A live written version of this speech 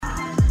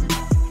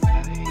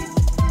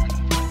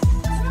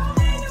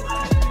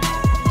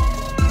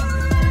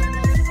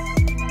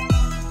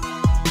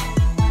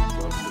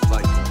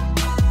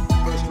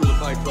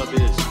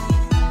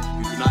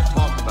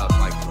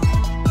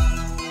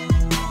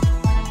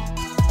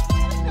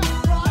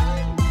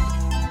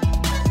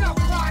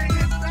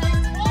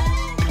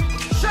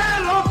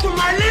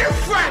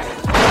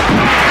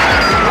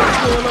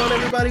on,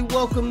 everybody?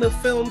 Welcome to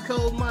Film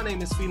Code. My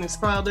name is Phoenix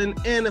Crowden,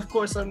 and of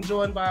course, I'm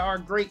joined by our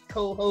great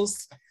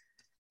co-hosts.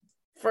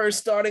 First,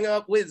 starting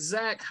up with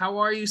Zach. How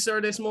are you,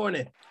 sir, this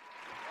morning?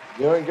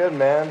 Doing good,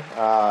 man.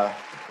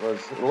 Was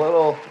a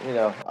little,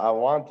 I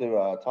want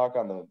to talk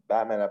on the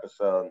Batman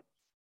episode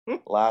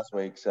last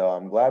week, so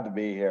I'm glad to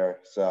be here.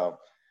 So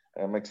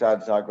I'm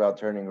excited to talk about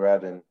Turning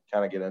Red and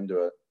kind of get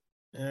into it.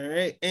 All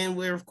right, and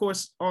we're, of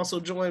course,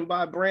 also joined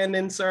by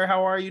Brandon. Sir,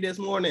 how are you this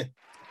morning?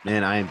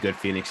 Man, I am good,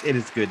 Phoenix. It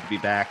is good to be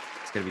back.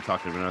 It's going to be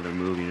talking about another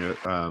movie.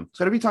 It's going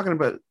to be talking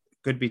about,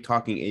 could be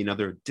talking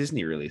another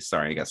Disney release.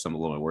 Sorry, I got some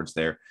little words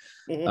there.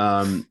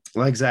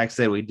 Like Zach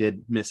said, we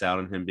did miss out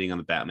on him being on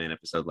the Batman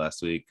episode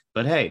last week.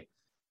 But hey,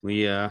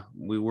 we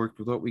worked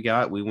with what we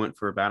got. We went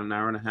for about an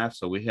hour and a half.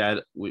 So I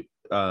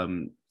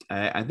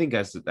think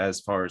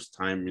as far as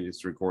time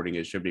is recording,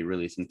 it should be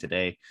releasing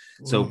today.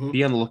 So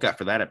be on the lookout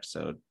for that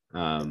episode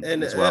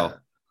as well.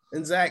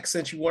 And Zach,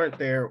 since you weren't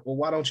there, well,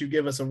 why don't you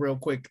give us a real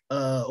quick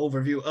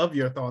overview of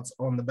your thoughts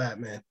on the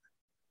Batman?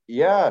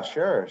 Yeah,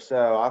 sure.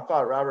 So I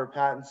thought Robert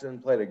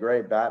Pattinson played a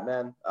great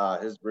Batman.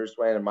 His Bruce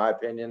Wayne, in my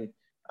opinion,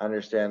 I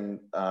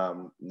understand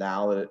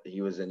now that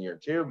he was in year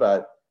 2,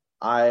 but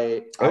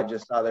I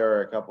just thought there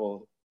were a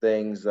couple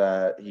things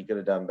that he could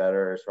have done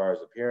better as far as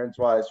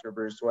appearance-wise for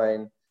Bruce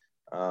Wayne.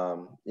 I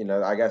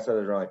guess that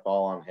doesn't really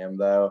fall on him,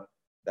 though.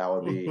 That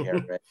would be hair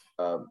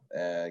makeup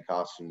and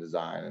costume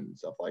design and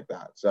stuff like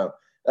that. So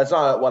that's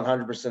not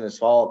 100% his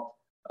fault,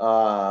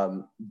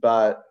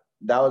 but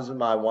that was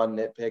my one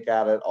nitpick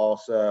at it.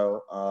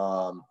 Also,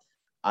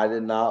 I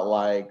did not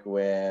like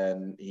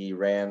when he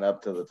ran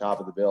up to the top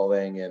of the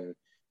building and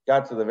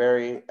got to the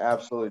very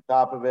absolute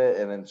top of it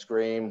and then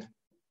screamed.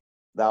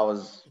 That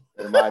was,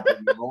 in my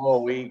opinion, a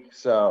little weak.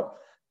 So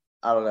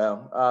I don't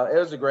know. It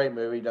was a great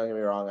movie. Don't get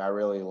me wrong. I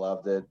really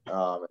loved it. It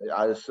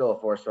was still a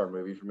 4-star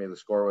movie for me. The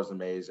score was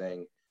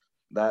amazing.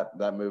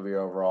 That movie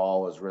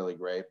overall was really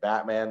great.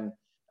 Batman,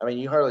 I mean,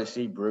 you hardly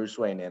see Bruce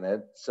Wayne in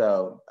it,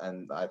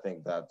 and I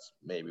think that's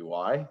maybe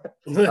why.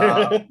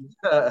 But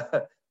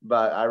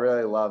I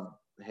really loved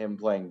him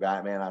playing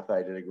Batman. I thought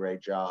he did a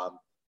great job.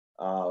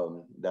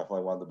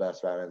 Definitely one of the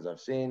best Batmans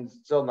I've seen.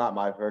 Still not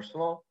my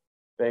personal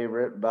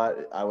favorite,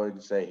 but I would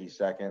say he's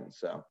second.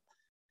 So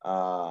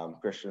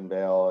Christian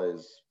Bale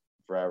is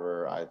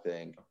forever, I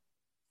think,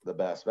 the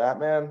best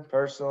Batman,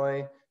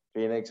 personally.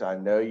 Phoenix, I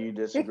know you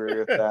disagree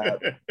with that,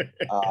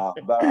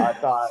 but I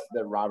thought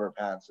that Robert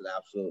Pattinson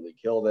absolutely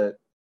killed it.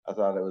 I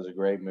thought it was a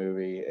great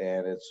movie,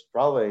 and it's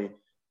probably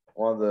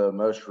one of the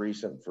most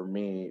recent, for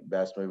me,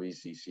 best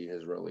movies DC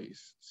has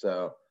released.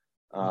 So,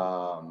 it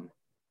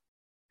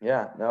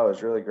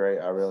was really great.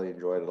 I really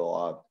enjoyed it a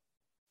lot.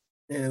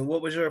 And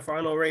what was your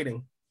final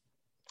rating?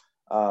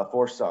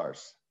 4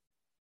 stars.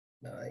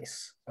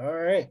 Nice. All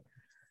right.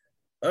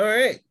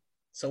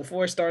 So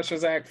 4 stars for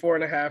Zach,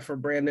 4.5 for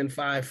Brandon,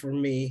 5 for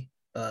me.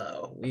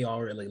 We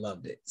all really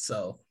loved it.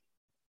 So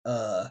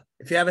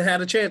if you haven't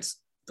had a chance,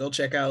 go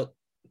check out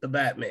the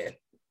Batman.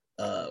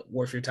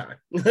 Worth your time.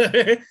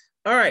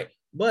 All right.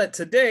 But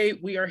today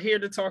we are here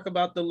to talk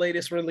about the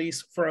latest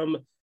release from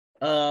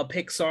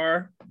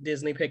Pixar,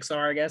 Disney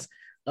Pixar, I guess.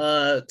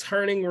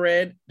 Turning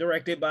Red,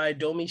 directed by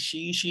Domee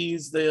Shi.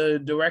 She's the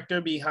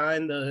director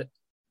behind the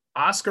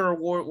Oscar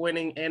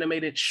award-winning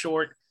animated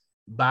short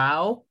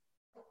Bao.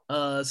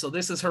 So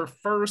this is her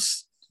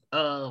first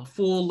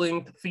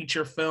full-length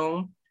feature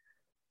film.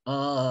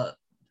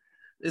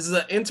 This is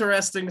an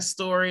interesting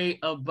story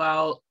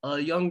about a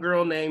young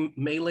girl named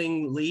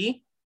Mei-Ling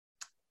Lee.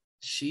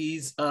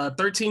 She's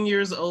 13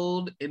 years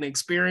old and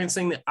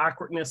experiencing the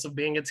awkwardness of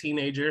being a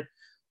teenager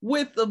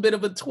with a bit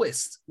of a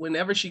twist.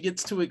 Whenever she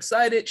gets too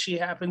excited, she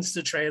happens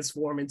to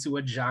transform into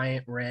a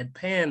giant red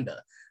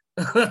panda.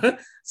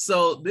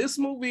 So this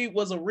movie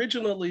was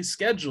originally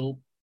scheduled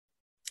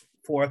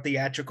for a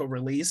theatrical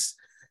release.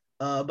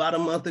 About a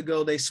month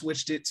ago, they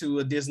switched it to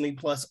a Disney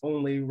Plus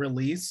only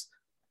release.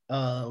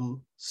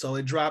 So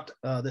it dropped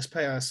this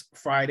past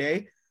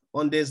Friday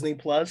on Disney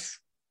Plus.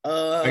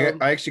 I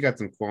actually got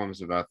some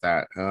qualms about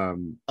that.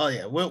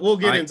 We'll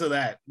get into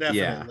that,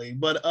 definitely. Yeah.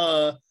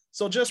 But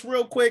so just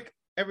real quick,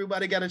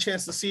 everybody got a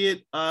chance to see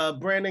it.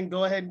 Brandon,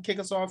 go ahead and kick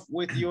us off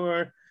with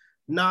your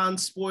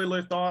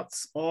non-spoiler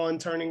thoughts on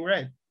Turning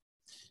Red.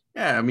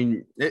 Yeah, I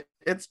mean,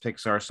 it's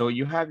Pixar, so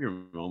you have your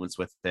moments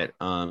with it.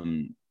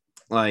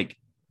 Like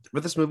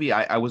with this movie,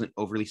 I wasn't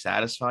overly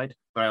satisfied,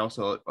 but I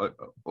also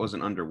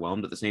wasn't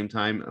underwhelmed at the same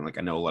time. And like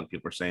I know a lot of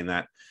people are saying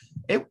that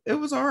it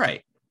was all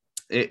right.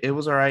 It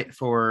was all right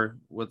for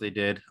what they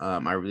did.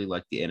 I really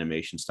liked the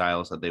animation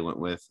styles that they went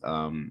with.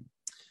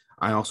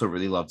 I also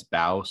really loved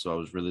Bao, so I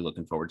was really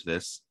looking forward to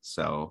this.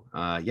 So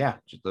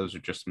those are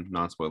just some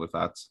non-spoiler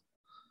thoughts.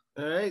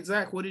 All right,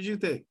 Zach, what did you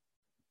think?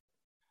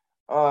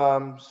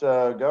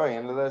 So going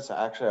into this,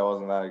 actually, I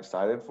wasn't that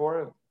excited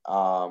for it.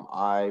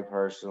 I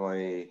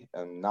personally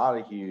am not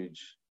a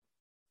huge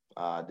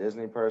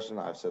Disney person.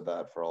 I've said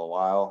that for a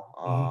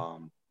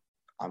while.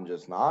 I'm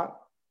just not.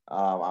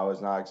 I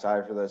was not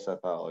excited for this. I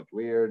thought it looked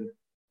weird.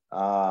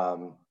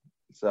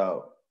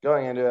 So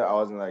going into it, I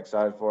wasn't that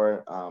excited for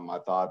it. My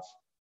thoughts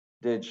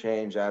did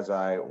change as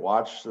I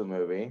watched the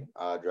movie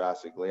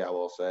drastically. I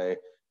will say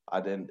I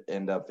didn't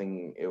end up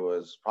thinking it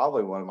was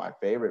probably one of my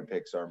favorite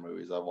Pixar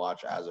movies I've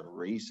watched as of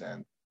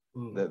recent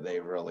that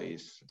they've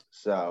released.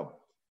 So,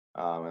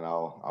 and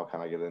I'll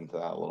kind of get into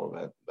that a little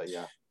bit, but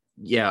yeah.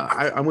 Yeah,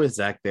 I'm with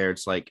Zach there.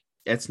 It's like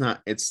it's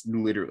not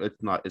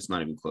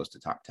even close to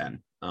top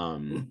 10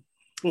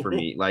 for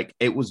me. Like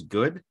it was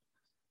good,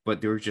 but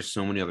there were just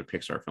so many other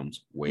Pixar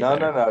films way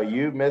better. No.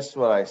 You missed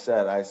what I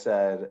said. I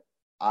said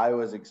I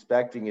was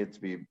expecting it to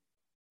be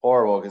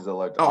horrible because it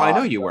looked. Oh, odd, I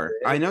know you were.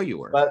 I know you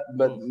were. But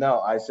no,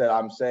 I said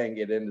I'm saying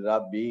it ended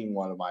up being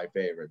one of my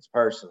favorites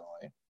personally.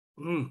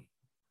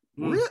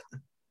 Really?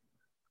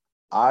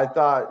 I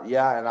thought,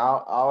 yeah, and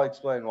I'll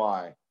explain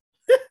why.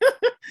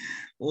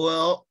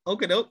 Well,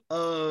 okay,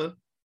 no.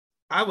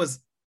 I was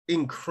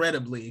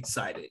incredibly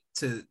excited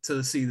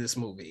to see this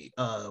movie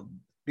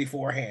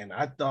beforehand.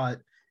 I thought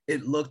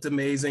it looked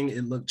amazing.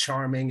 It looked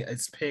charming.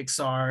 It's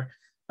Pixar.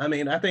 I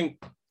mean, I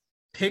think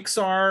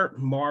Pixar,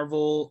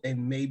 Marvel,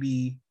 and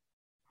maybe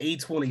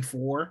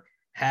A24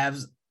 have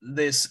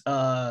this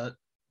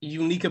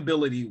unique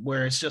ability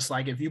where it's just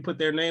like if you put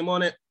their name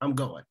on it, I'm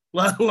going.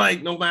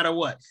 Like no matter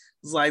what.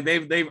 It's like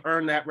they've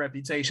earned that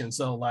reputation.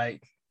 So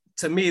like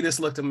to me, this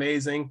looked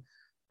amazing.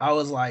 I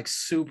was like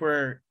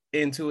super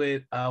into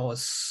it. I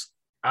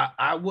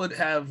would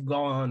have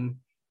gone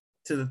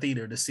to the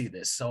theater to see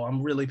this. So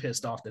I'm really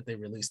pissed off that they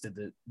released it.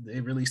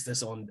 They released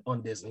this on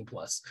Disney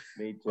Plus.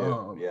 Me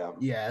too.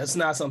 Yeah, it's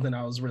not something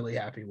I was really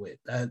happy with.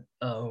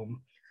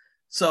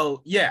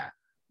 So yeah,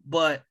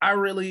 but I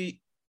really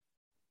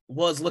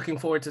was looking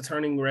forward to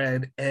Turning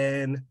Red,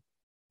 and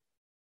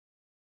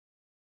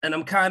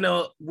I'm kind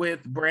of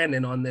with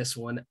Brandon on this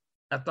one.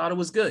 I thought it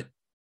was good.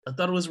 I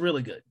thought it was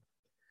really good.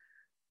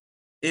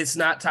 It's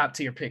not top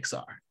tier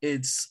Pixar.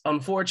 It's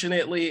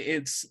unfortunately,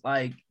 it's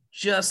like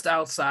just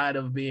outside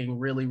of being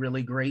really,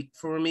 really great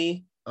for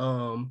me.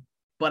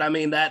 But I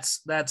mean, that's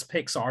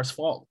Pixar's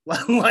fault.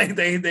 Like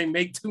they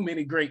make too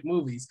many great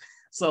movies.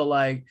 So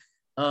like,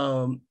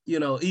 you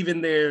know,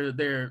 even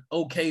their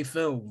okay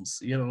films,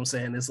 you know what I'm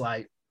saying? It's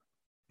like,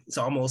 it's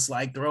almost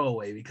like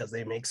throwaway because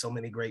they make so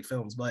many great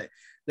films, but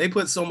they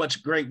put so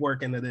much great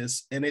work into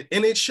this, and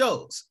it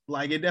shows.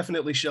 Like it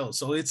definitely shows.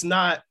 So it's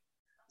not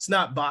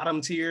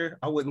bottom tier.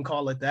 I wouldn't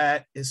call it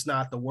that. It's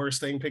not the worst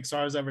thing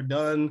Pixar's ever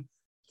done.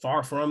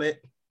 Far from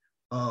it.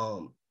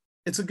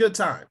 It's a good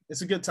time.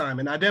 It's a good time.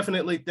 And I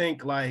definitely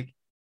think like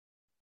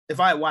if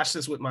I watched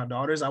this with my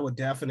daughters, I would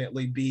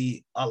definitely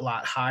be a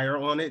lot higher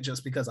on it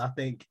just because I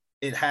think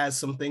it has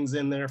some things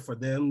in there for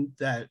them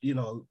that, you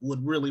know,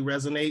 would really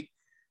resonate.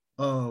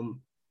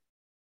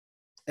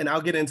 And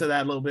I'll get into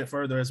that a little bit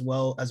further as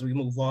well as we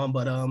move on.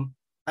 But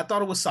I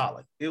thought it was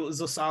solid. It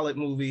was a solid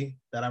movie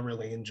that I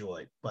really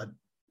enjoyed, but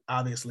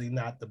obviously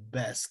not the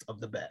best of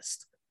the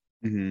best.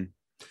 Mm-hmm.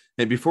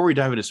 And before we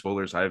dive into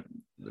spoilers, I have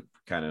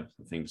kind of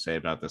thing to say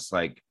about this.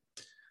 Like,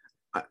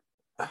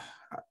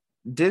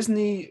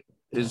 Disney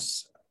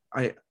is,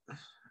 I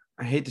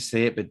hate to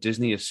say it, but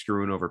Disney is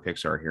screwing over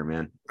Pixar here,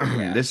 man.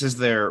 Yeah. This is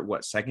their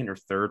second or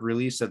third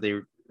release that they,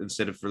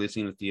 instead of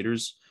releasing in the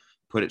theaters,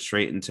 put it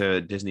straight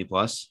into Disney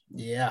Plus.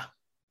 Yeah,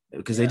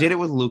 because they did it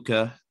with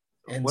Luca.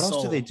 And what Soul.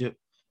 else did they do?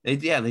 They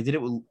did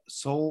it with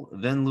Soul,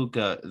 then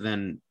Luca,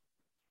 then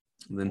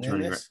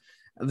Turning Red.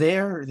 They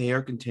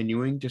are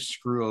continuing to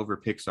screw over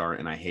Pixar,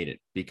 and I hate it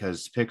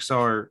because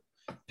Pixar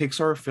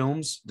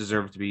films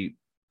deserve to be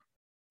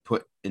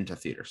put into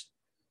theaters.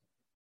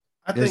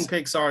 I think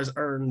Pixar's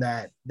earned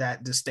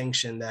that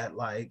distinction that,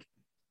 like,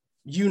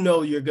 you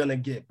know, you're gonna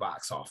get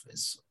box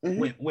office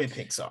with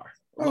Pixar.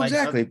 Oh, like,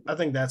 exactly. I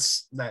think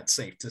that's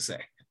safe to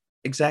say.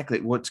 Exactly.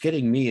 What's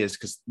getting me is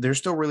because they're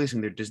still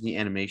releasing their Disney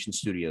Animation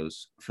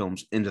Studios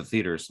films into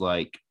theaters.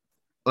 Like,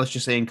 let's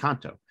just say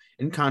Encanto.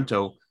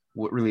 Encanto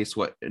released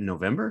in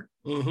November?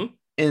 Mm-hmm.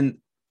 And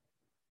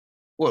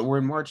we're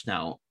in March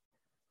now.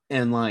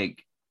 And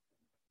like,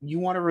 you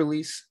want to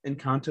release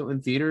Encanto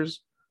in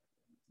theaters,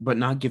 but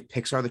not give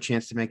Pixar the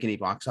chance to make any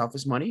box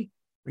office money?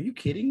 Are you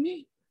kidding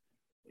me?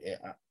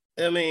 Yeah.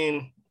 I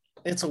mean,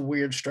 it's a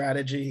weird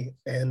strategy,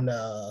 and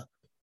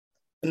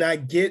I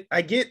get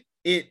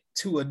it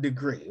to a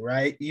degree,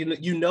 right?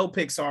 You know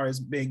Pixar is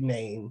big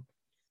name.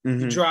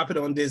 Mm-hmm. You drop it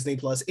on Disney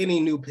Plus, any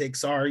new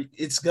Pixar,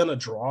 it's gonna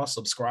draw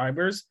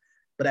subscribers.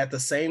 But at the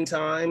same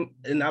time,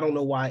 and I don't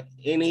know why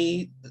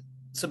any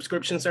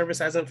subscription service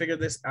hasn't figured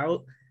this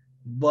out,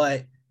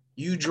 but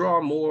you draw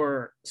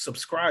more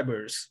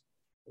subscribers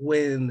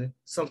when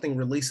something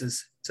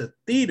releases to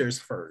theaters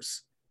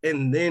first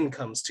and then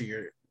comes to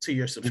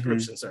your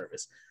subscription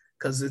service,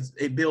 because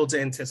it builds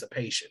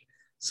anticipation.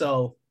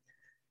 So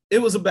it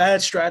was a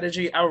bad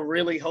strategy. I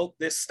really hope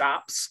this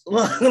stops.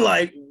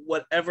 Like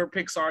whatever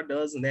Pixar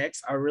does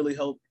next, I really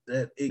hope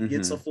that it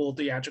gets a full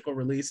theatrical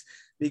release,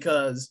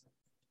 because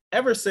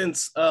ever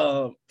since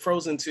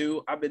Frozen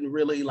 2, I've been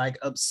really like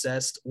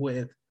obsessed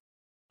with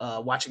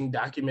watching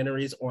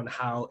documentaries on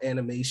how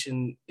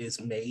animation is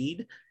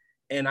made.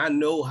 And I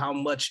know how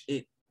much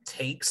it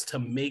takes to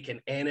make an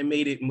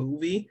animated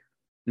movie.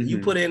 You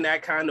put in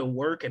that kind of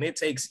work and it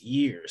takes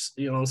years.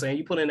 You know what I'm saying?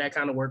 You put in that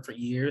kind of work for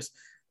years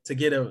to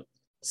get a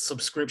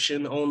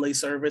subscription only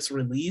service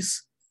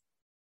release.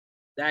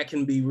 That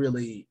can be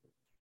really,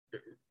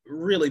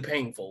 really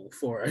painful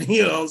for,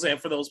 you know what I'm saying,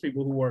 for those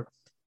people who work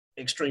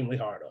extremely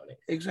hard on it.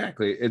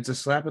 Exactly. It's a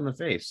slap in the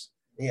face.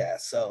 Yeah.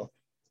 So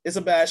it's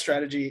a bad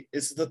strategy.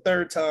 It's the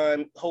third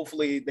time.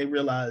 Hopefully they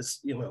realize,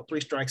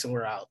 3 strikes and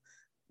we're out.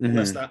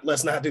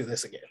 Let's not do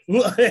this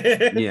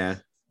again. Yeah.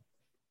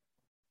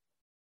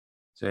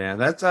 So yeah,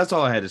 that's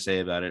all I had to say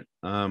about it.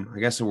 I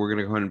guess we're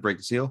gonna go ahead and break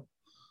the seal.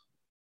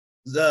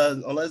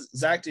 Unless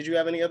Zach, did you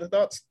have any other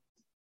thoughts?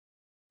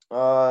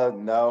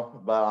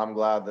 No, but I'm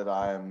glad that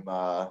I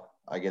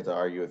get to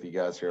argue with you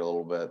guys here a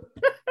little bit.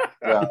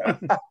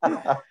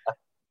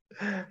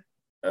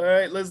 All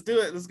right, let's do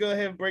it. Let's go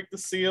ahead and break the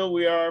seal.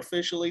 We are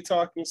officially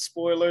talking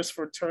spoilers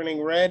for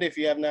Turning Red. If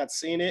you have not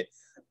seen it,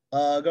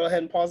 go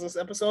ahead and pause this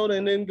episode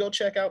and then go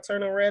check out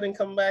Turning Red and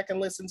come back and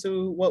listen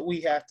to what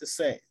we have to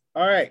say.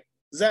 All right,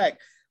 Zach,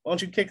 why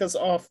don't you kick us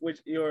off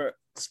with your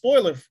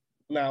spoiler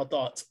now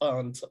thoughts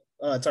on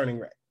Turning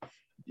Red?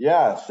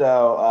 Yeah,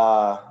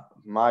 so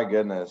my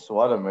goodness,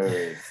 what a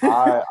movie.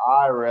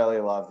 I really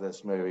love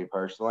this movie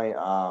personally.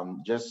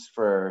 Just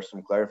for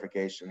some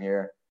clarification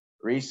here,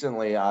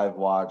 recently I've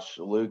watched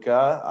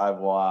Luca. I've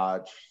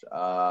watched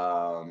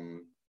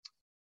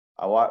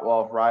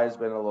Raya's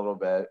been a little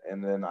bit,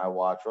 and then I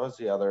watched, what was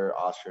the other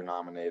Oscar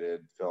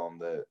nominated film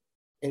that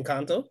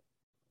Encanto?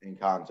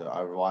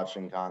 I've watched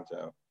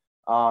Encanto.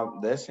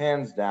 This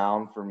hands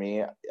down for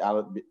me,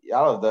 out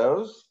of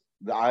those,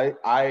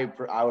 I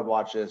would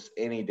watch this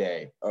any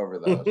day over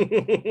those.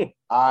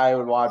 I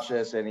would watch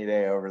this any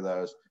day over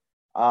those.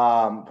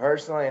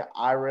 Personally,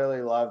 I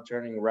really love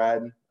Turning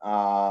Red.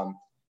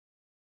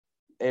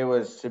 It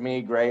was, to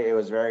me, great. It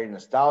was very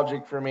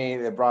nostalgic for me.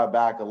 It brought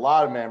back a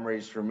lot of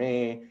memories for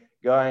me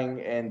going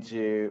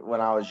into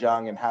when I was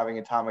young and having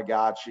a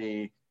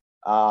Tamagotchi.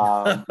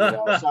 Some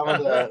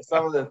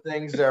of the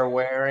things they're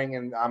wearing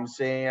and I'm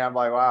seeing, I'm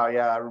like, wow,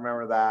 yeah, I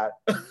remember that.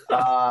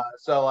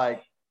 So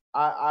like,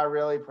 I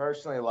really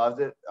personally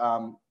loved it.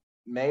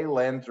 Mei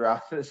Lin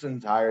throughout this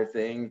entire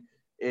thing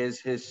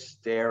is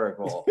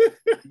hysterical.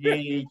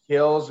 He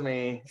kills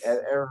me at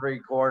every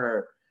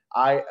corner.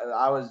 I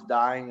was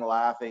dying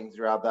laughing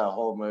throughout that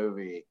whole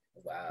movie.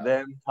 Wow.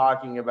 Then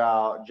talking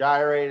about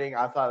gyrating,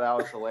 I thought that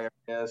was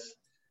hilarious.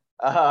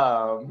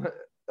 I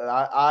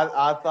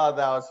thought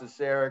that was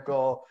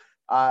hysterical.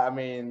 I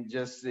mean,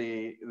 just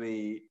the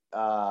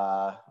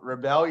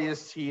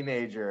rebellious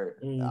teenager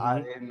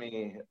in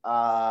me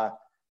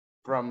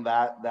from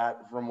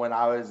from when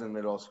I was in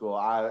middle school.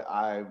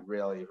 I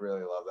really,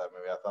 really love that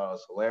movie. I thought it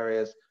was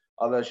hilarious.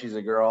 Although she's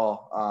a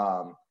girl,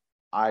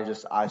 I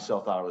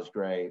still thought it was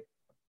great.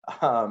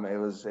 It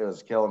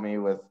was killing me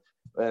with,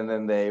 and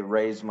then they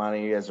raised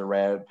money as a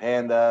red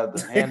panda,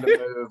 the panda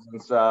moves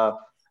and stuff.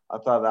 I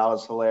thought that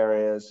was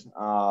hilarious.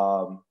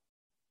 I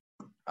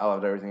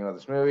loved everything about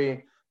this movie.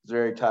 It was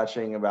very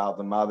touching about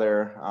the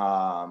mother,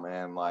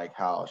 and like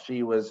how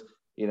she was,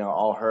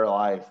 all her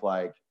life,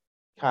 like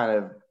kind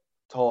of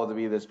told to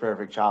be this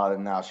perfect child,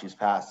 and now she's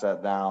passed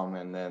that down.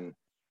 And then,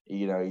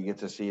 you get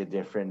to see a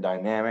different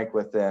dynamic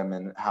with them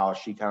and how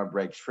she kind of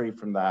breaks free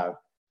from that.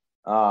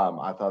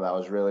 I thought that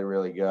was really,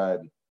 really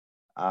good.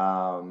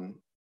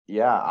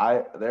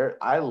 Yeah,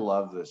 I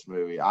love this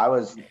movie. I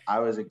was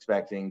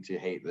expecting to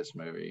hate this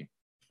movie.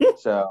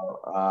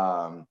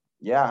 So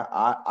yeah,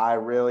 I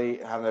really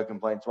have no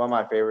complaints. One of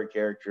my favorite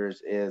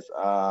characters is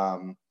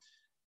I'm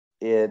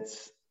trying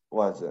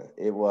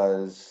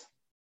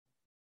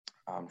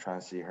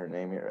to see her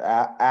name here.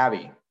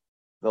 Abby.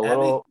 The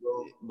little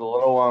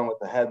one with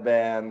the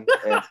headband.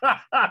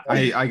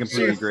 I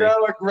completely agree.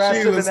 So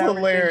aggressive. She was and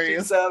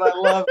hilarious. She said, I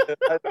loved it.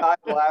 I died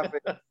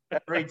laughing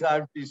every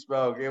time she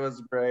spoke. It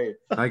was great.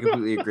 I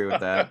completely agree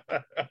with that.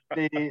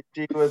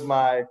 She was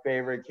my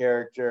favorite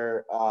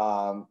character.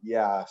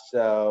 Yeah.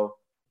 So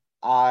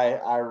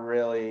I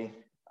really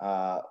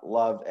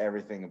loved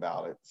everything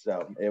about it.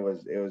 So it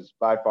was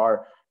by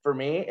far for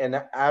me.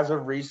 And as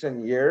of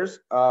recent years,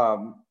 I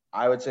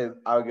would go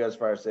as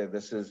far as say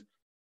this is,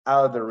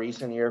 out of the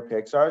recent year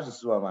Pixar's, this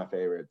is one of my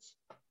favorites.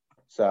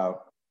 So,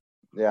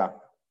 yeah.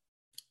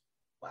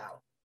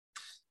 Wow.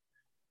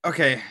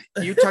 Okay,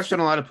 you touched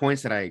on a lot of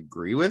points that I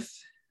agree with,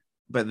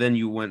 but then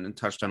you went and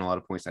touched on a lot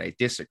of points that I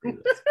disagree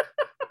with.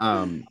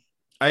 I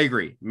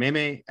agree.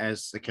 Mei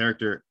as a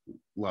character,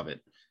 love it.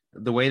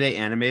 The way they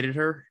animated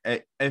her,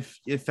 it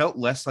felt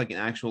less like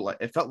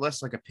it felt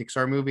less like a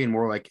Pixar movie and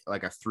more like a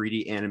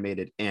 3D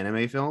animated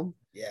anime film.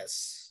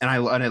 Yes. And I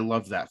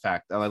love that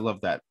fact. I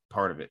love that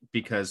part of it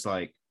because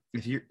like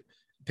if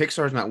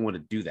Pixar's not one to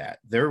do that.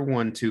 They're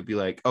one to be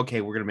like,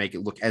 okay, we're gonna make it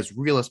look as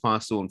real as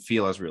possible and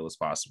feel as real as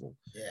possible.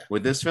 Yeah.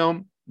 With this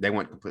film, they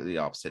went completely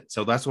opposite.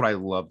 So that's what I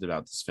loved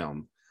about this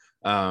film.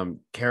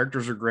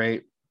 Characters are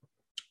great.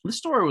 The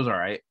story was all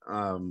right.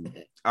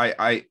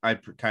 I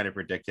kind of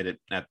predicted it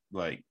at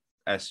like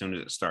as soon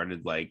as it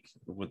started, like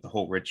with the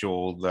whole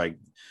ritual, like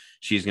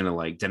she's gonna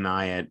like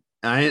deny it.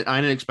 I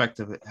didn't expect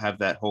to have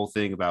that whole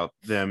thing about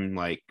them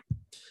like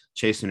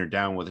chasing her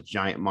down with a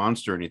giant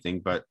monster or anything,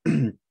 but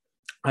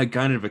I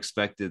kind of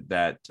expected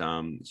that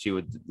she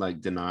would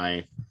like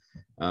deny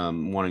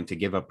wanting to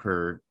give up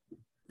her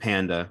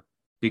panda,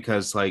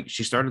 because like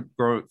she started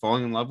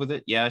falling in love with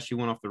it. Yeah, she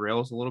went off the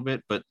rails a little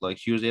bit, but like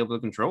she was able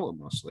to control it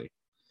mostly.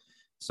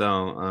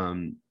 So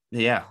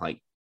yeah, like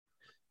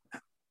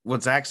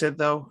what Zach said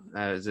though,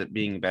 is it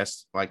being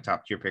best like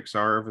top tier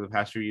Pixar over the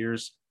past few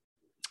years?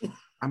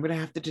 I'm gonna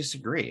have to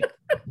disagree.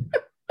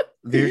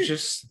 There's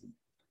just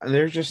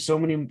so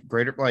many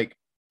greater, like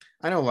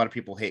I know a lot of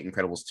people hate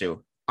Incredibles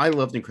 2. I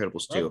loved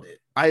Incredibles 2.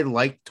 I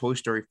liked Toy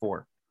Story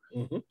 4.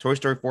 Mm-hmm. Toy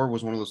Story 4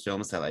 was one of those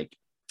films that like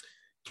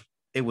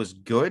it was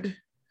good,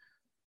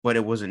 but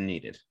it wasn't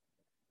needed.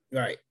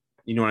 Right.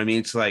 You know what I mean?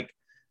 It's like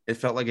it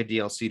felt like a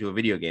DLC to a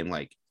video game.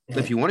 Like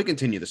if you want to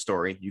continue the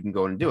story, you can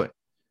go and do it,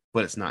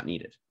 but it's not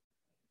needed.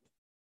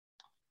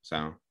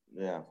 So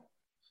yeah,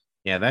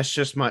 that's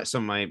just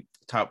some of my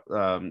top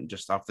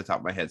just off the top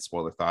of my head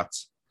spoiler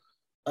thoughts.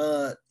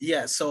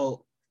 Yeah,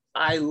 so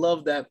I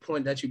love that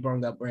point that you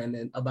brought up,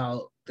 Brandon,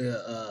 about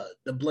the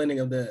blending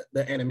of the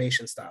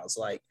animation styles.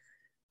 Like,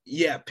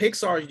 yeah,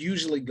 Pixar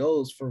usually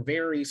goes for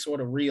very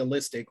sort of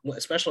realistic,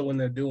 especially when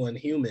they're doing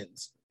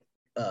humans,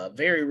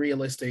 very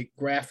realistic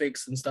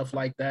graphics and stuff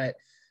like that.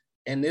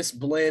 And this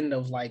blend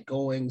of like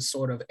going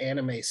sort of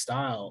anime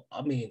style,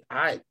 I mean,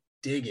 I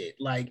dig it.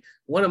 Like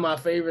one of my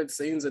favorite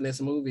scenes in this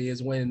movie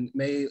is when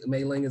Mei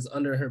Ling is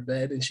under her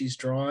bed and she's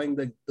drawing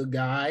the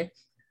guy,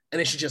 and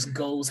then she just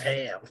goes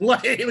ham.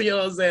 Like, you know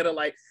what I'm saying? And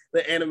like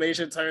the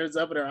animation turns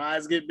up and her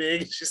eyes get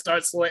big and she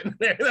starts sweating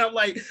there. And I'm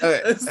like,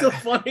 it's the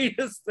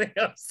funniest thing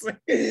I've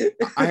seen.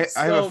 I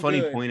have a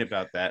funny point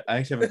about that. I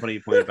actually have a funny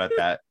point about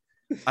that.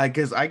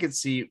 Because I could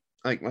see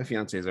like my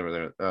fiance is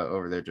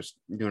over there just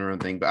doing her own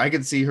thing, but I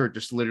could see her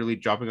just literally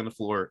dropping on the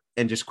floor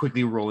and just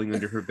quickly rolling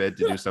under her bed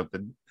to do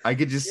something. I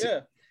could just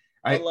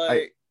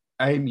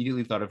I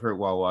immediately thought of her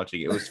while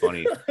watching. It was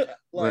funny.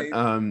 Like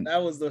but,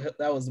 that was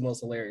the most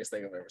hilarious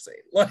thing I've ever seen.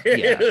 Like,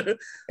 yeah,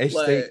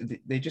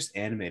 they just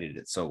animated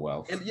it so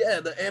well. And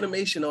yeah, the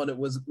animation on it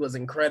was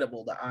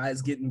incredible. The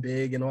eyes getting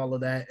big and all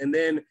of that. And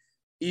then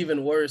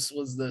even worse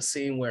was the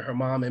scene where her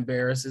mom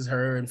embarrasses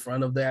her in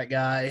front of that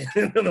guy.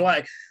 And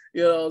like,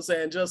 you know what I'm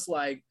saying? Just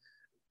like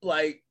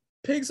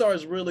Pixar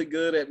is really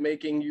good at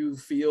making you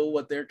feel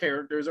what their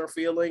characters are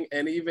feeling.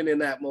 And even in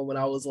that moment,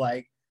 I was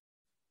like,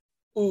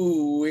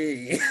 ooh,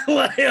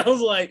 like I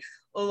was like,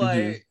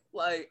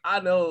 I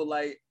know,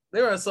 like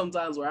there are some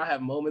times where I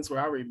have moments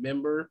where I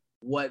remember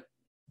what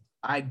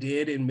I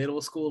did in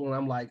middle school, and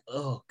I'm like,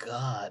 oh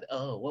God,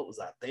 what was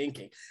I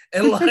thinking?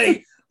 And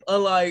like,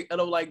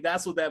 and I'm like,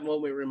 that's what that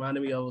moment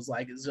reminded me of. Was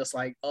like, it's just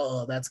like,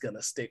 oh, that's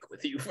gonna stick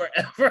with you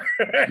forever.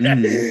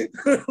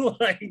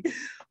 Like,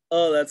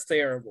 oh, that's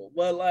terrible.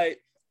 But like,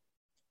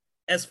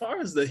 as far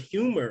as the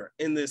humor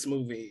in this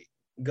movie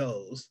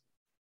goes,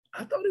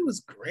 I thought it was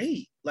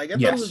great. Like, I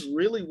thought it was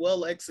really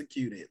well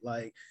executed.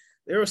 Like,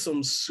 there were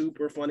some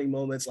super funny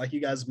moments, like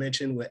you guys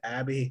mentioned with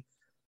Abby.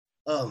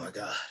 Oh my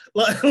God.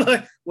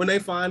 Like when they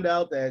find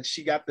out that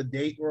she got the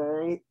date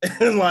wrong,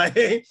 and like,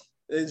 it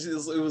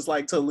was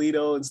like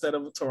Toledo instead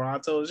of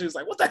Toronto. She was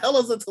like, what the hell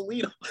is a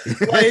Toledo?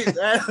 Like,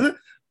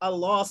 I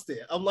lost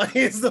it. I'm like,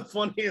 it's the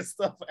funniest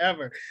stuff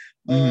ever.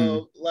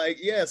 Like,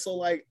 yeah, so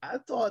like, I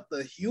thought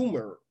the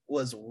humor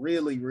was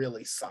really,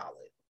 really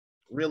solid.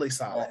 Really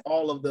solid.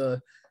 All of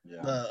the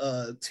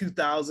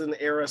 2000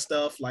 era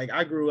stuff, like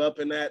I grew up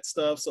in that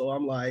stuff, so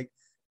I'm like,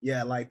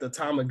 yeah, like the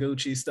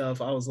Tamagotchi stuff,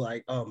 I was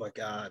like, oh my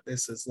God,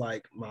 this is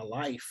like my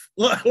life.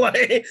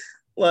 like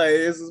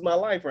this is my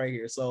life right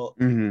here. So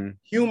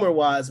humor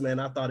wise, man,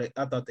 I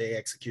thought they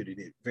executed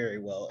it very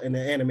well, and the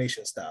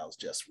animation style is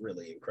just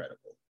really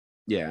incredible.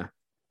 Yeah,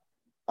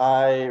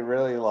 I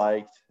really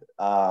liked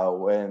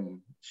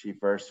when she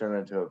first turned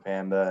into a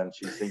panda and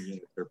she's thinking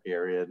it's her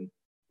period.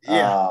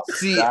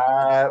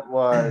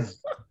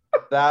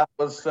 That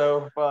was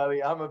so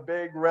funny. I'm a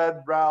big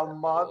red brown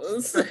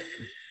monster.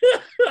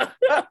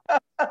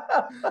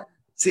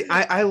 See,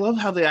 I love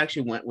how they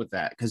actually went with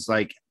that, because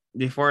like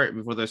before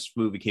this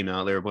movie came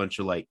out, there were a bunch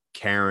of like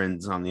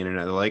Karens on the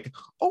internet. They're like,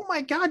 "Oh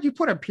my God, you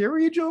put a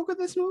period joke in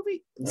this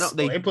movie?" No,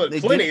 they put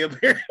plenty of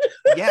period.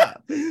 Yeah,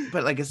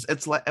 but like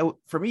it's like,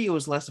 for me, it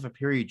was less of a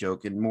period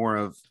joke and more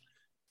of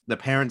the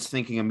parents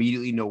thinking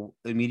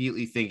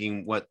immediately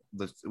thinking what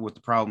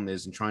the problem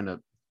is and trying to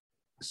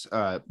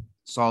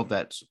solve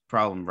that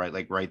problem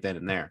right then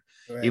and there.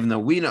 Right. Even though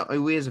we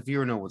as a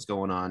viewer know what's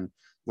going on,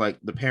 like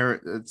the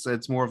parent,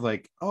 it's more of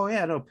like, oh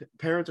yeah, no,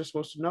 parents are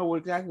supposed to know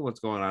exactly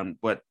what's going on,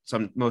 but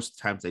most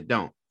times they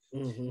don't.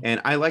 And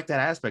I like that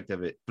aspect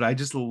of it, but I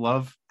just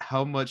love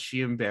how much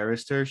she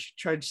embarrassed her. She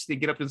tried to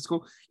sneak it up in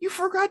school. You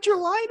forgot your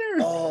liner.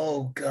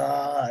 Oh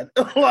God.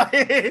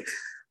 Like,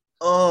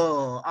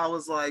 oh, I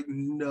was like,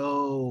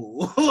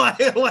 no.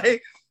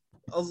 like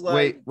I was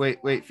like,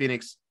 wait,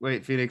 Phoenix.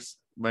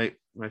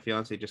 My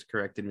fiance just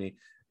corrected me.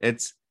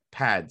 It's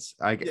pads.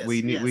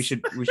 We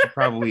should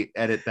probably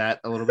edit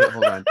that a little bit.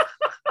 Hold on.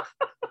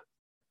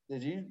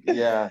 Did you?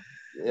 Yeah.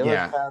 It was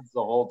pads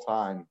the whole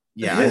time.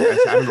 Yeah, I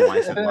don't know why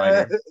I said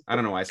liner. I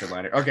don't know why I said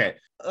liner. Okay.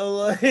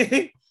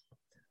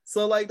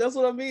 So like that's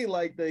what I mean.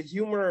 Like the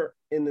humor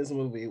in this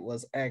movie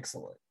was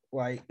excellent.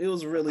 Like it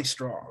was really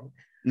strong.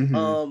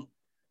 Mm-hmm.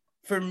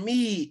 For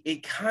me,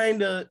 it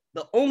kind of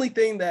the only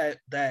thing that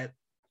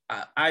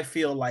I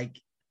feel like,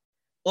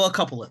 well, a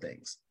couple of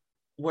things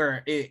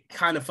where it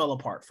kind of fell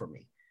apart for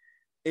me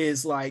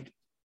is like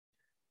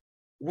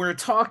we're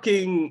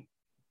talking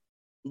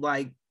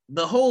like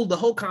the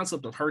whole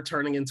concept of her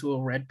turning into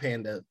a red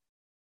panda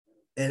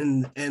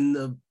and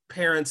the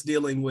parents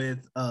dealing with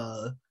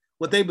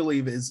what they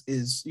believe is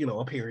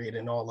a period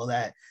and all of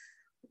that.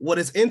 What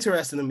is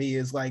interesting to me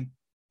is like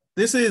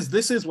this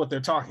is what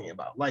they're talking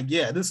about. Like,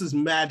 yeah, this is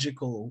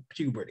magical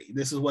puberty.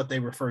 This is what they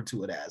refer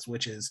to it as,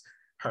 which is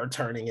her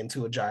turning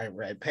into a giant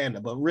red panda.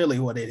 But really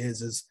what it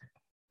is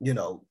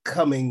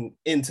coming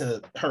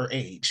into her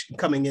age,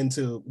 coming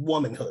into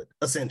womanhood,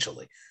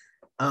 essentially.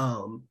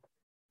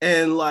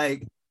 And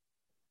like,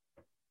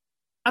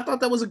 I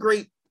thought that was a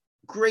great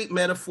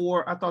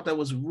metaphor. I thought that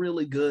was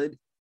really good.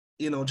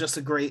 Just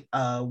a great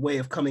way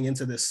of coming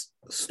into this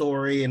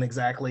story and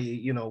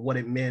exactly, what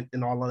it meant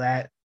and all of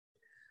that.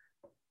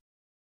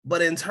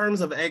 But in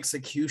terms of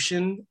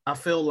execution, I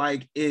feel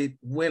like it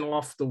went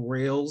off the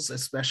rails,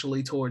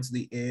 especially towards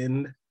the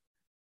end,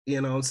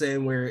 you know what I'm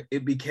saying, where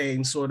it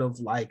became sort of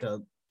like a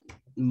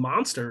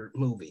monster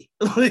movie.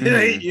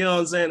 Mm-hmm. You know what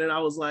I'm saying? And I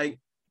was like,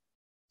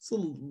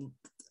 so,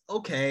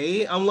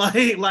 okay. I'm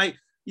like,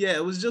 yeah,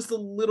 it was just a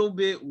little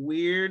bit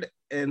weird.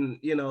 And,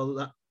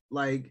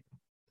 like,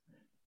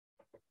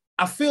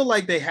 I feel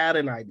like they had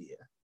an idea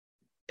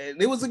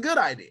and it was a good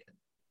idea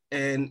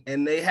and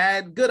they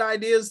had good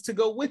ideas to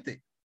go with it.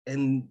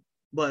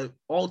 But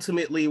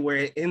ultimately where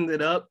it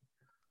ended up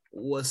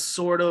was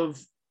sort of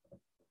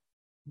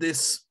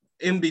this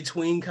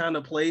in-between kind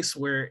of place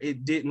where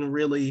it didn't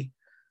really,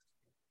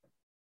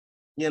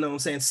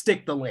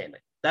 stick the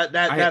landing.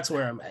 That's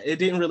where I'm at. It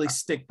didn't really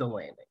stick the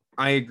landing.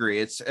 I agree.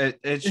 It's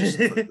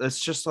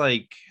just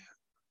like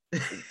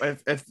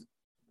if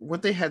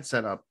what they had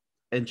set up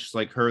and just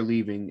like her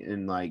leaving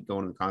and like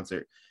going to the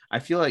concert, I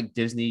feel like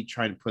Disney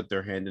trying to put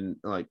their hand in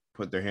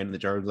the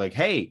jar, like,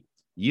 hey,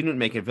 you didn't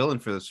make a villain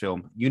for this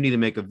film. You need to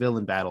make a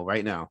villain battle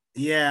right now.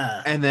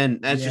 Yeah. And then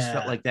that just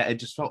felt like that. It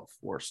just felt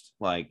forced.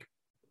 Like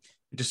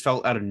it just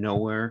felt out of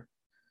nowhere.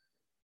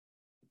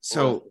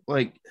 So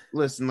like,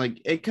 listen,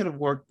 like it could have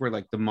worked where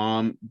like the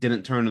mom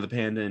didn't turn to the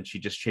panda and she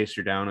just chased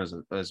her down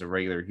as a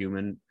regular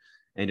human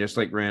and just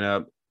like ran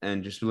up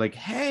and just be like,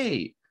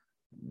 hey,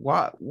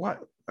 what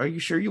are you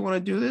sure you want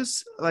to do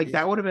this? Like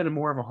that would have been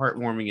more of a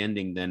heartwarming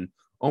ending than,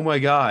 oh my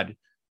God,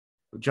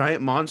 a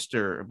giant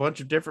monster, a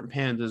bunch of different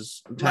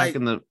pandas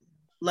attacking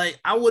like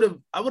I would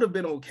have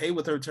been okay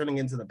with her turning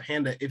into the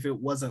panda if it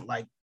wasn't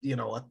like,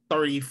 a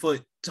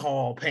 30-foot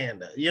tall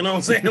panda, you know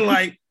what I'm saying?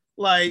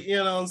 like, you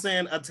know what I'm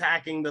saying,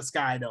 attacking the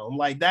Sky Dome.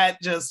 Like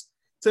that just,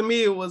 to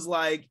me, it was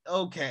like,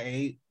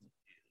 okay,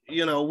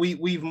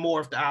 we've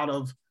morphed out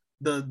of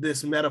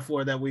this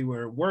metaphor that we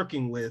were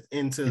working with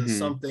into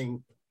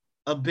something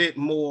a bit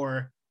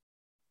more,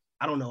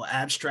 I don't know,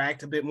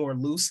 abstract, a bit more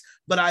loose.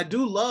 But I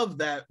do love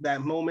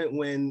that moment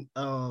when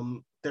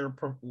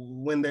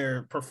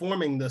they're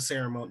performing the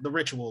ceremony, the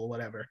ritual or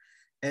whatever,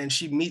 and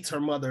she meets her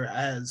mother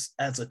as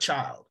a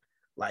child.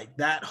 Like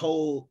that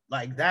whole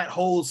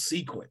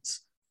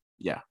sequence.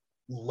 Yeah.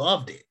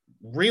 Loved it.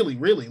 Really,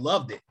 really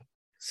loved it.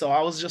 So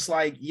I was just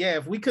like, yeah,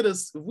 if we could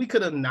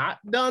have not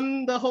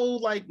done the whole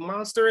like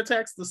monster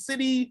attacks the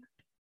city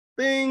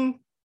thing,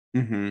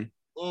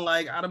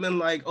 like I'd have been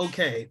like,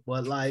 okay,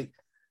 but like,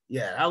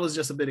 yeah, that was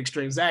just a bit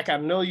extreme. Zach, I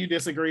know you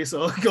disagree,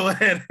 so go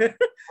ahead.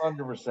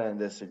 100%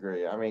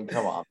 disagree. I mean,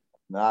 come on.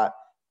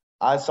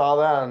 I saw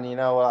that,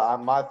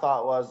 and my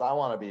thought was, I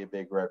want to be a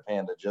big red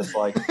panda, just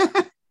like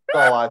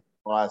all I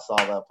when I saw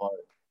that part.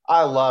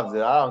 I loved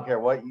it. I don't care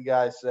what you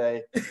guys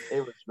say.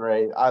 It was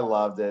great. I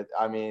loved it.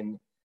 I mean,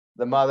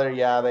 the mother,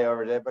 yeah, they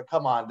overdid it, but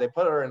come on, they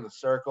put her in the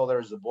circle. There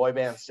was a boy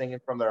band singing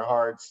from their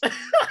hearts.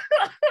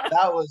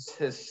 That was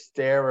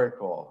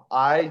hysterical.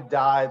 I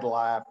died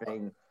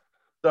laughing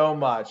so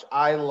much.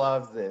 I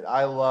loved it.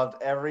 I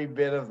loved every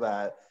bit of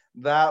that.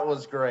 That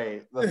was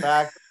great. The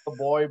fact that the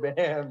boy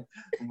band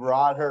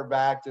brought her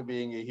back to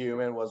being a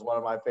human was one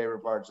of my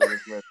favorite parts of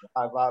this movie.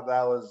 I thought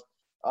that was,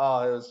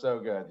 it was so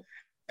good.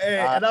 Hey,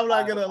 and I'm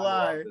not gonna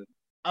lie,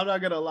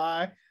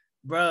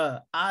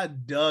 bruh. I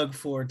dug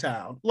For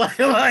Town. like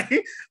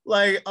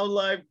I'm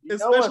like, you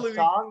especially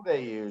know what song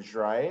they used,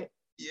 right?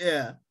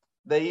 Yeah,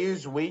 they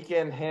used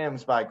Weekend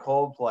Hymns by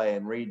Coldplay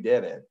and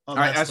redid it. Oh,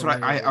 that's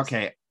what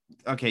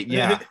okay,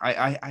 yeah.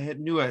 I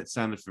knew it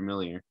sounded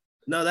familiar.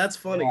 No, that's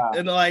funny,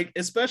 and like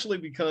especially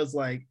because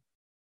like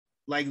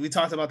we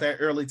talked about that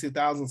early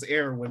 2000s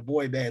era when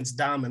boy bands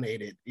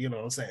dominated, you know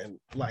what I'm saying,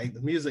 like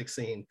the music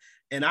scene.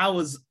 And I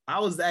was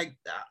that,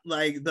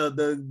 like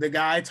the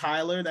guy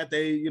Tyler that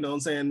they, you know what I'm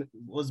saying,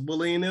 was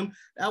bullying him.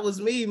 That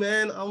was me,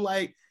 man. I'm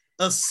like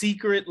a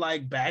secret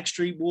like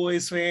Backstreet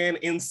Boys fan,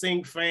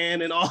 NSYNC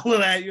fan, and all of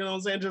that, you know what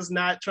I'm saying, just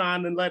not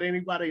trying to let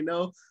anybody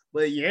know.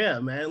 But yeah,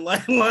 man,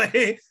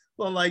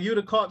 well, like you'd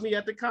have caught me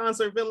at the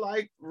concert, been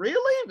like,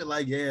 really? Been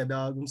like, yeah,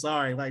 dog, I'm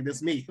sorry, like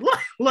this me. So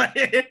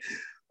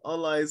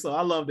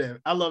I loved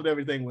it. I loved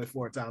everything with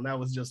Fort Town. That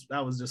was just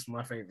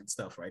my favorite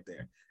stuff right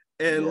there.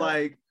 And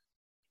like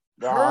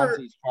the her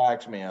aunties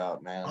cracks me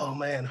up, man. Oh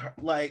man,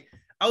 like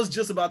I was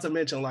just about to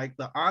mention, like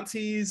the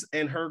aunties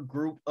and her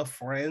group of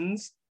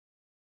friends.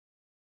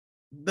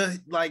 The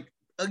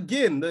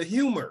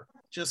humor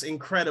just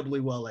incredibly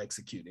well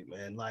executed,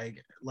 man.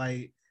 Like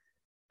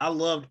I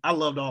loved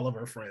all of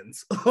her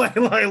friends.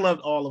 I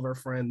loved all of her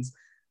friends.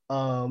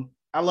 I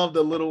loved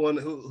the little one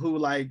who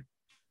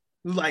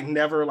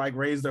never like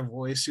raised her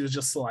voice. She was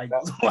just like,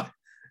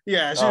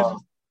 yeah,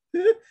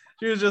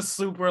 she was just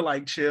super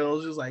like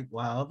chill. She was like,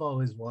 wow, I've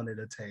always wanted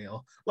a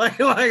tail. I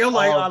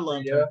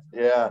loved her.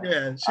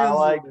 Yeah. She I was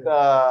liked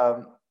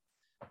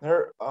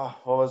her.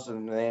 What was the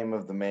name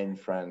of the main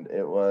friend?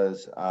 It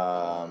was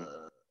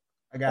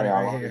I got it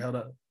right here. Hold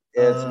up.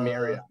 It's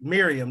Miriam.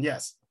 Miriam,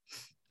 yes.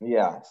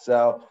 Yeah.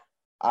 So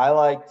I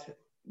liked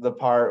the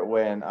part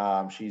when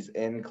she's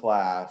in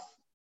class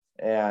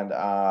and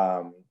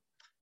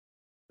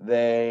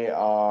they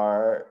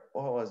are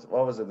what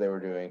was it they were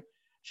doing?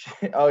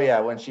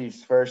 When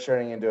she's first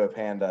turning into a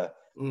panda.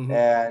 Mm-hmm.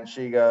 And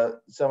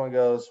someone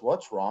goes,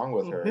 what's wrong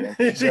with her?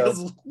 And she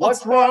goes,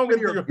 what's wrong with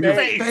your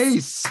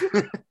face?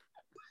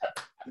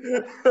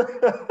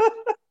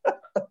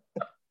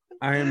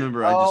 I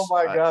remember.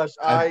 Gosh,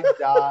 I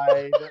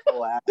died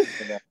laughing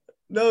at that.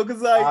 No,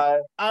 because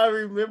I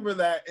remember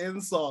that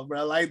insult,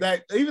 bro. Like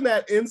that, even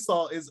that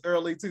insult is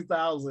early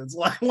 2000s.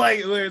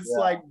 Like where it's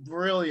like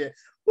brilliant.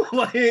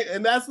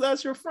 And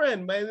that's your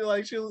friend, man.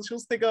 Like she'll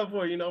stick up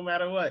for you no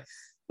matter what.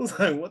 It's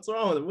like, what's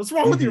wrong with it? What's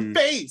wrong with your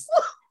face?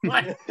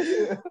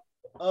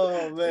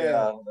 Oh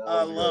man,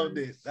 I loved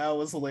it. That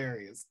was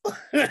hilarious.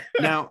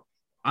 Now,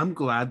 I'm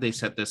glad they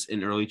set this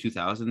in early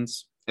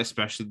 2000s,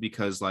 especially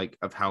because like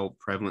of how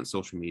prevalent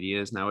social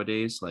media is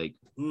nowadays.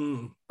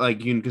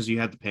 Because you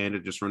had the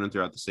panda just running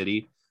throughout the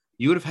city,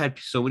 you would have had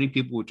so many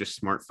people with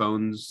just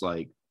smartphones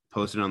like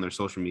posted on their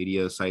social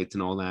media sites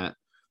and all that.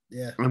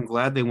 Yeah, I'm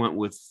glad they went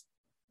with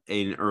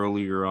an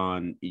earlier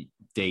on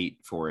date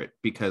for it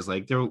because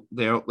like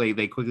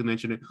they quickly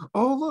mentioned it.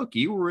 Oh look,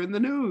 you were in the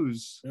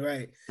news,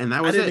 right? And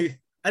that was it.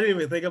 I didn't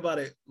even think about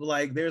it.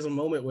 Like there's a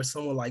moment where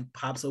someone like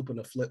pops open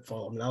a flip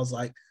phone, and I was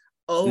like,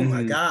 oh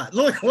my God,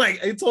 look,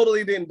 like it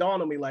totally didn't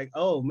dawn on me. Like,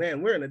 oh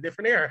man, we're in a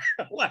different era.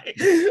 Like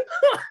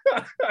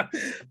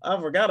I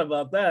forgot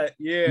about that.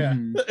 Yeah.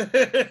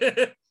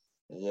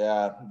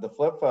 Yeah, the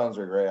flip phones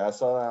are great. I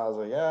saw that. I was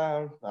like,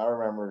 yeah, I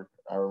remember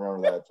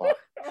that time.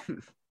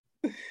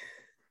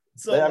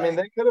 So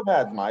they could have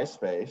had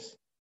MySpace.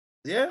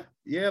 Yeah,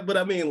 but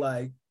I mean,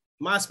 like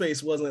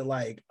MySpace wasn't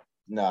like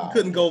you No,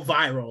 couldn't go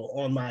viral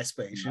on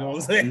MySpace. You know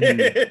what I'm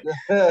saying?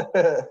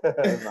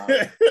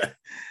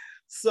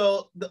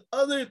 So the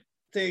other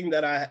thing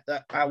that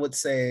I would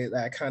say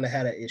that I kind of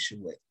had an issue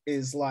with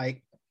is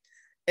like,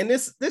 and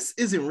this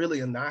isn't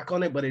really a knock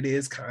on it, but it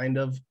is kind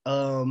of.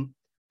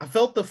 I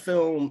felt the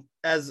film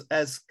as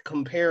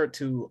compared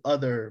to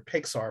other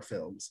Pixar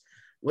films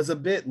was a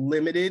bit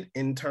limited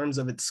in terms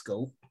of its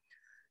scope.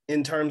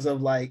 In terms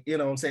of like, you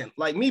know what I'm saying?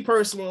 Like me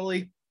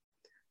personally,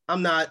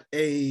 I'm not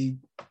a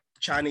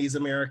Chinese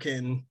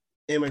American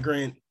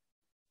immigrant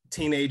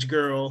teenage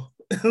girl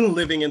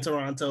living in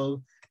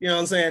Toronto. You know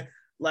what I'm saying?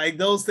 Like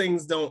those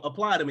things don't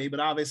apply to me, but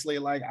obviously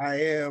like I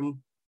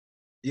am,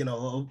 you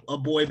know, a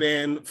boy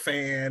band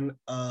fan.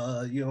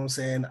 You know what I'm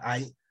saying?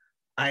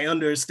 I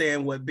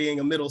understand what being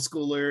a middle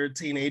schooler,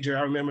 teenager,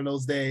 I remember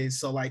those days.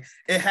 So like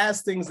it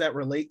has things that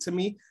relate to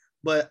me,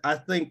 but I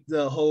think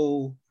the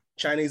whole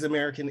Chinese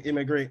American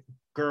immigrant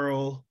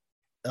girl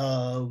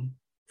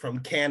from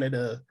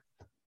Canada,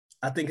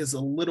 I think is a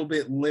little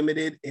bit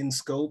limited in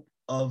scope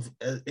of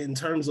in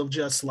terms of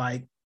just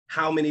like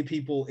how many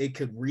people it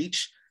could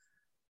reach.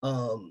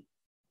 And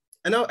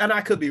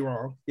I could be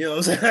wrong, you know what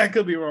I'm saying? I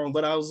could be wrong,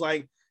 but I was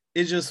like,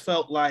 it just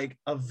felt like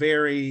a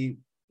very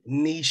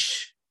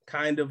niche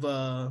kind of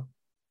a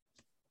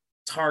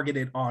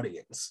targeted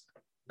audience.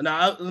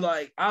 Now,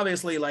 like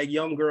obviously, like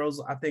young girls,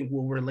 I think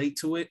will relate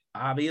to it,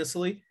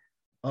 obviously.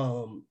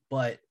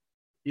 But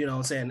you know what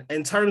I'm saying?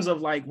 In terms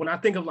of like when I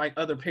think of like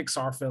other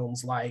Pixar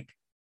films like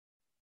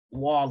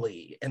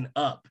Wall-E and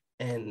Up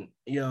and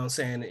you know what I'm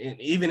saying, and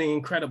even in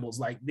Incredibles,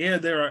 like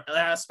there are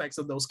aspects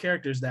of those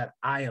characters that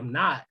I am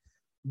not,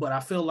 but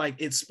I feel like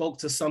it spoke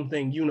to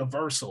something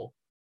universal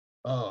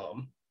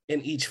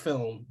in each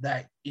film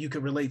that you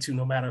could relate to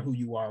no matter who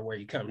you are, where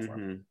you come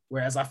from.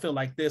 Whereas I feel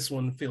like this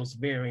one feels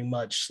very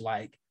much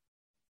like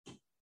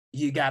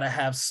you got to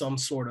have some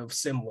sort of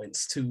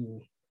semblance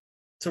to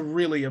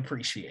really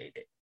appreciate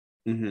it.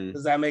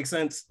 Does that make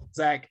sense,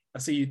 Zach? I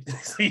see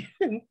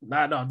you.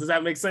 No. Does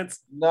that make sense?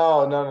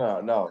 No.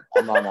 No.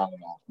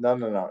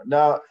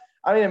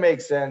 I mean, it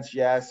makes sense,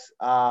 yes.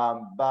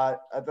 But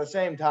at the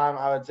same time,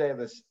 I would say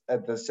this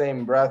at the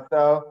same breath,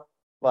 though.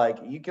 Like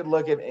you could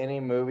look at any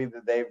movie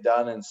that they've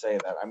done and say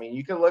that. I mean,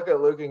 you could look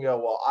at Luke and go,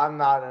 "Well, I'm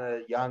not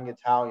a young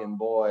Italian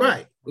boy,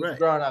 right,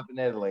 growing up in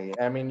Italy."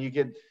 I mean, you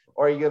could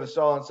or you go to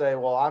Soul and say,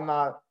 well, I'm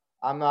not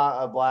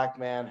a black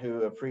man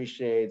who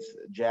appreciates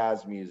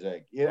jazz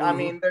music. Yeah, I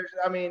mean,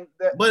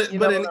 but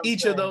in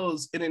each of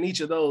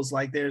those,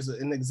 like there's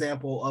an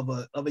example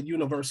of a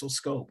universal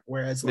scope,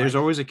 whereas there's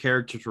always a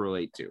character to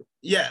relate to.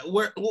 Yeah,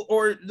 or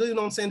you know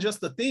what I'm saying,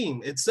 just the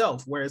theme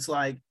itself, where it's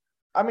like,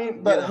 I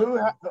mean, but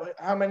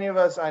how many of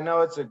us? I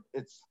know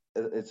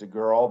it's a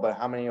girl, but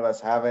how many of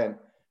us haven't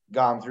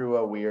gone through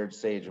a weird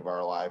stage of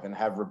our life and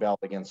have rebelled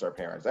against our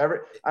parents?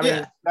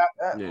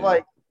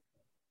 Like,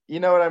 you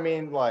know what I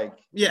mean? Like,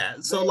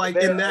 so like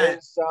there in that,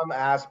 is some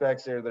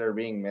aspects there that are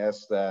being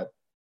missed that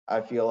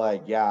I feel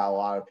like, a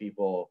lot of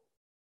people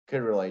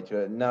could relate to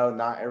it. No,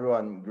 not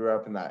everyone grew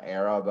up in that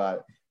era,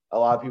 but a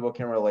lot of people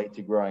can relate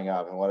to growing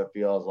up and what it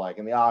feels like,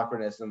 and the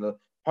awkwardness and the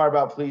part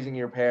about pleasing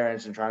your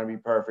parents and trying to be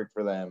perfect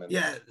for them. And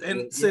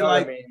and see,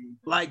 like, I mean?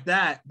 Like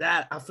that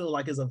I feel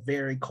like is a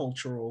very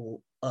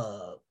cultural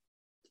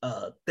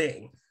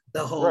thing.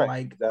 The whole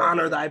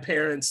honor thy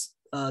parents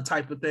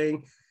type of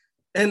thing.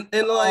 And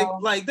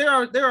like there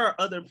are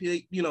other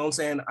people, you know what I'm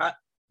saying?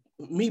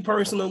 Me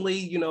personally,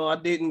 you know, I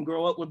didn't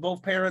grow up with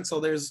both parents,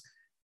 so there's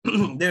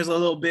there's a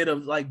little bit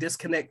of like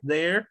disconnect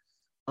there.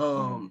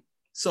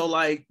 So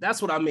like that's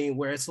what I mean,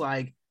 where it's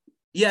like,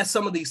 yes,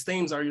 some of these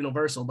themes are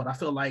universal, but I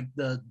feel like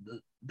the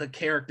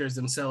characters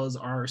themselves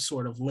are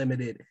sort of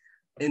limited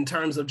in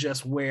terms of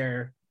just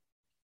where,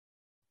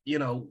 you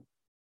know,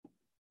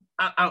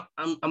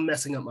 I'm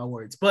messing up my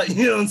words, but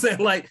you know what I'm saying?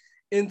 Like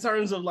in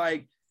terms of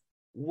like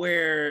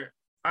where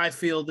I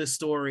feel this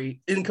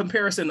story in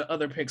comparison to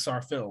other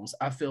Pixar films,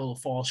 I feel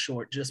falls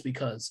short just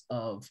because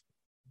of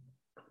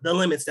the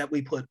limits that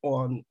we put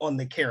on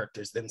the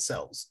characters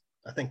themselves.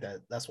 I think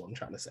that's what I'm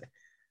trying to say.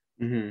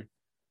 Mm-hmm.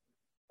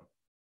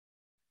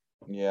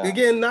 Yeah.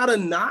 Again, not a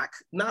knock,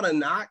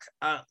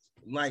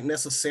 like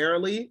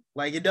necessarily.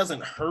 Like it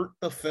doesn't hurt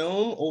the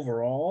film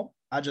overall.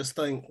 I just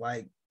think,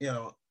 like, you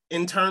know,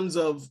 in terms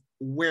of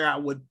where I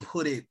would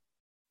put it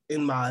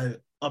in my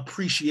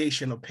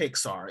appreciation of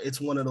Pixar, it's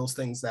one of those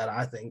things that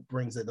I think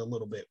brings it a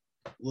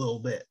little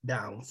bit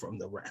down from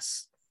the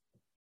rest.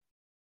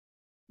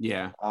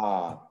 Yeah.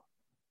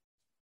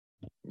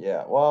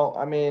 Yeah. Well,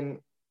 I mean,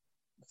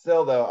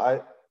 still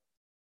though,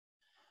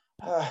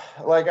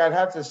 like I'd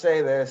have to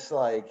say this,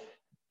 like,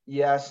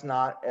 yes,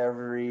 not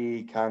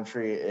every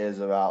country is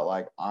about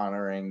like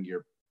honoring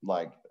your,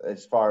 like,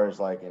 as far as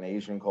like an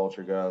Asian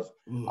culture goes,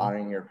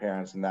 honoring your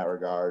parents in that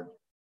regard.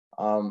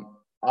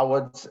 I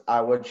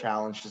would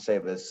challenge to say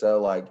this.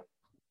 So like,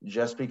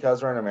 just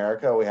because we're in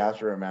America, we have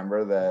to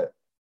remember that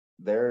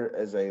there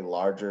is a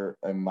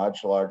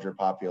much larger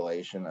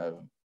population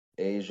of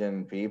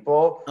Asian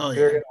people who are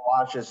going to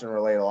watch this and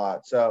relate a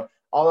lot. So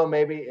although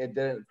maybe it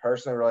didn't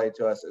personally relate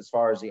to us as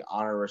far as the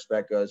honor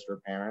respect goes for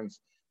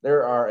parents,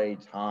 there are a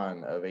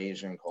ton of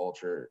Asian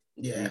culture.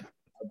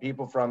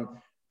 People from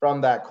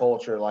that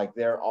culture, like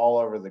they're all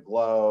over the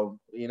globe.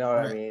 You know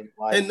what I mean?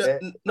 Like,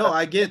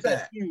 I get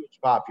that. A huge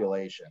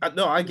population.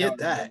 I get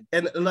that,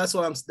 and that's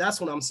what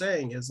I'm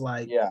saying is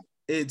like,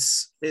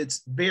 it's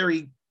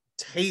very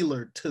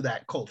tailored to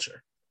that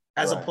culture,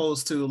 as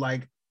opposed to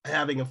like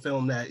having a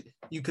film that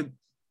you could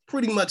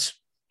pretty much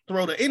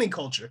throw to any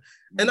culture.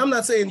 And I'm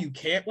not saying you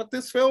can't with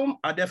this film.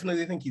 I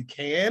definitely think you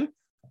can.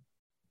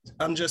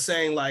 I'm just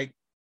saying, like,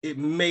 it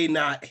may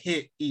not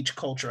hit each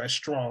culture as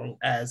strong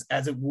as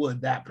it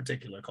would that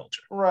particular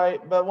culture.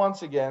 Right. But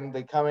once again,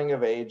 the coming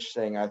of age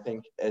thing, I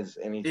think, is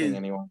anything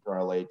anyone can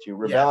relate to.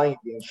 Rebelling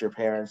against your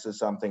parents is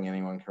something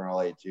anyone can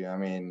relate to. I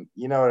mean,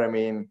 you know what I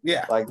mean?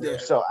 Yeah. Like,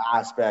 there's still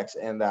aspects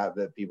in that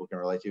people can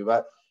relate to.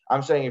 But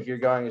I'm saying, if you're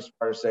going as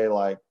far as say,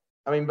 like,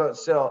 I mean, but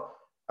still,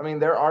 I mean,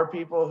 there are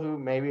people who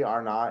maybe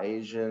are not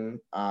Asian,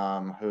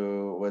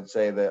 who would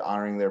say that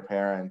honoring their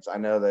parents. I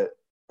know that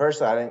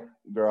personally, I didn't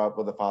grow up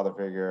with a father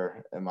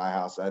figure in my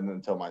house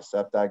until my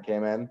stepdad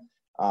came in.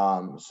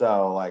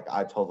 So like,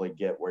 I totally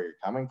get where you're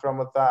coming from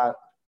with that.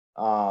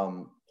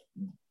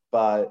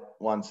 But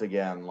once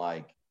again,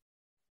 like,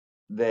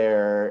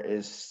 there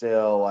is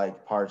still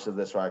like parts of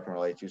this where I can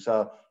relate to.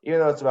 So even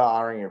though it's about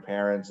honoring your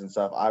parents and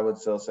stuff, I would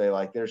still say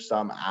like there's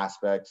some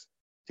aspects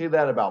to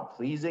that about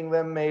pleasing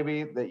them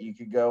maybe that you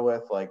could go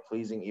with, like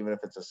pleasing even if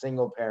it's a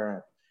single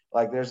parent.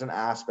 Like there's an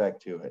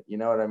aspect to it. You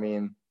know what I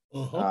mean?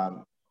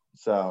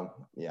 So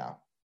yeah.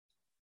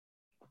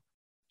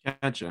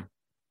 Gotcha.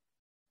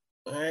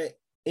 All right.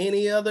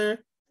 Any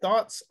other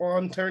thoughts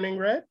on Turning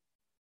Red,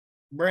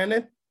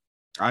 Brandon?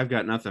 I've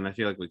got nothing. I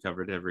feel like we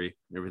covered everything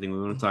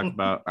we want to talk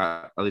about.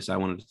 At least I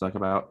wanted to talk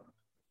about.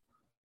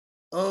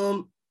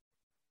 I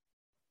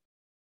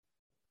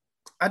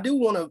do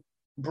want to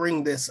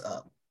bring this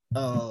up.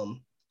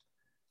 And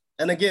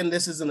again,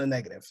 this isn't a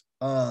negative.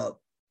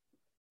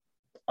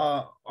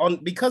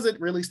 Because it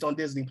released on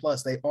Disney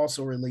Plus, they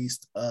also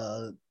released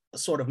a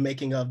sort of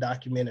making of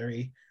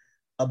documentary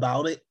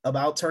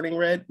about Turning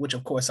Red, which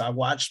of course I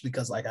watched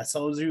because, like I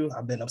told you,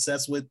 I've been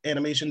obsessed with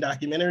animation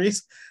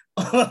documentaries.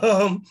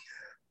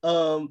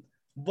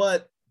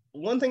 But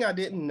one thing I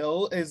didn't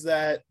know is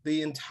that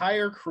the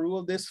entire crew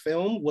of this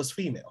film was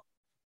female.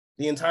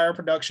 The entire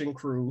production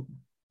crew,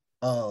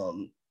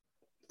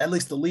 at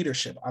least the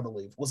leadership, I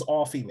believe, was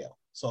all female.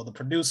 So the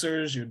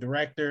producers, your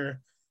director,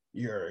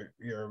 your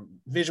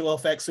visual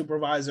effects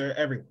supervisor,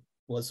 everyone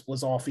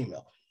was all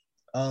female.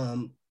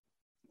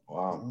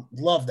 Wow.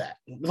 Love that.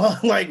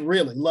 Like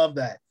really love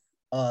that.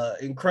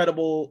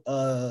 Incredible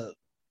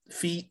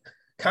feat.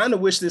 Kind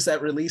of wish this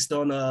had released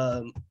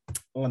on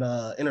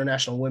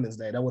International Women's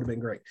Day. That would have been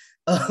great.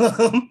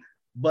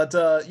 But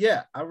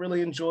yeah, I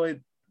really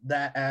enjoyed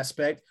that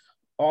aspect.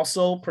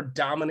 Also,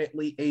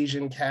 predominantly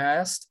Asian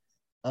cast,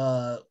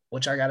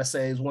 which I gotta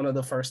say is one of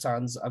the first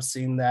times I've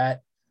seen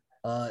that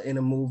in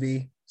a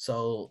movie.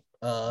 So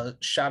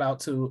shout out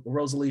to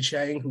Rosalie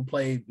Chiang, who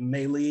played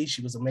Mei Li.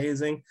 She was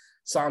amazing.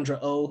 Sandra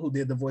Oh, who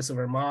did the voice of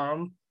her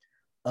mom.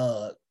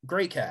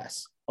 Great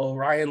cast.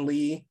 Orion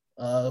Lee,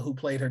 who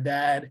played her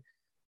dad.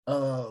 You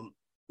know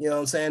what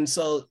I'm saying?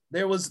 So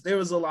there was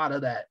a lot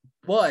of that.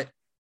 But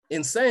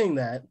in saying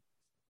that,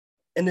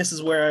 and this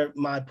is where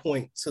my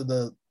point to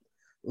the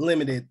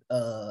limited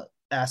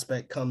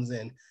aspect comes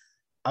in,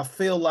 I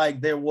feel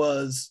like there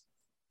was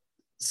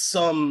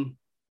some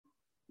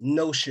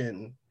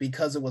notion,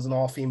 because it was an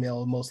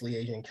all-female, mostly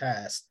Asian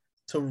cast,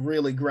 to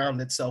really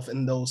ground itself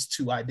in those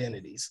two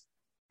identities.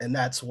 And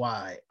that's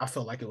why I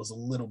felt like it was a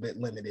little bit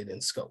limited in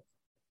scope.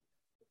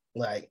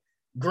 Like,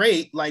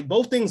 great, like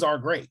both things are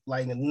great,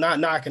 like not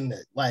knocking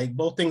it, like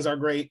both things are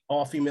great.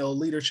 All female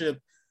leadership,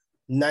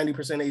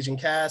 90% Asian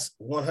cast,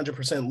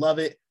 100% love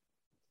it.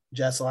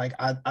 Just like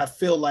I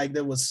feel like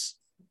there was,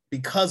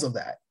 because of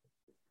that,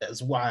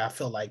 is why I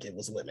feel like it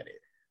was limited.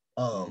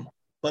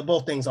 But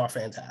both things are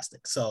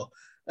fantastic. So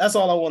that's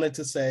all I wanted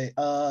to say.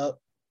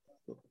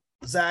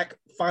 Zach,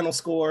 final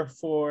score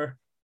for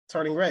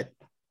Turning Red.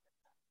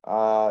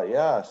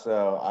 Yeah,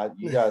 so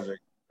you guys are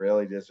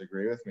really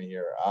disagree with me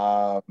here.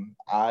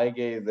 I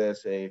gave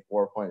this a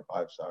 4.5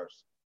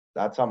 stars.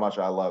 That's how much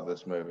I love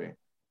this movie.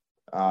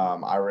 I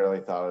honestly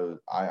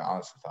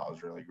thought it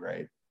was really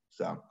great.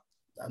 So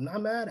I'm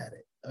not mad at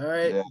it. All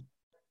right. Yeah.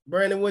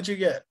 Brandon, what'd you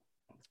get?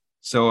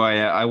 So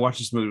I watched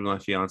this movie with my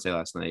fiance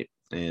last night,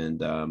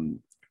 and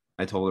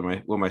I told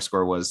her what my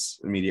score was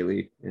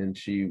immediately, and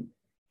she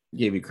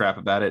gave me crap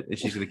about it, and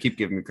she's gonna keep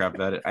giving me crap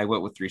about it. I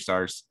went with 3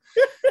 stars.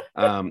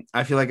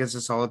 I feel like it's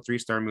a solid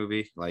 3-star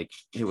movie. Like,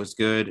 it was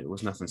good. It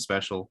was nothing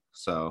special.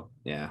 So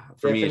yeah,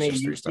 for me, it's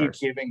just 3 stars.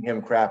 Keep giving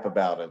him crap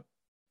about it.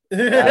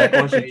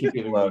 I should keep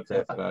giving me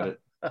crap about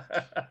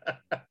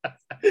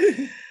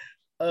it.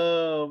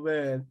 Oh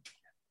man.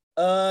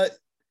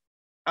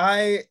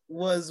 I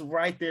was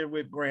right there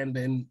with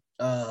Brandon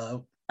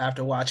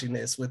after watching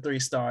this with 3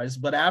 stars,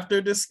 but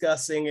after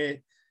discussing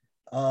it,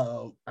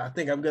 I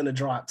think I'm gonna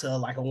drop to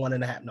like a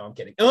 1.5. No, I'm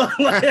kidding.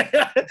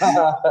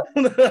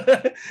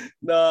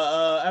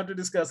 No, after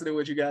discussing it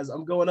with you guys,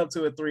 I'm going up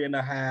to a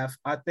 3.5.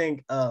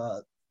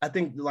 I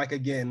think like,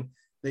 again,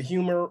 the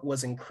humor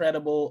was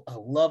incredible. I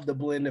love the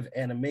blend of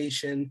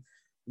animation.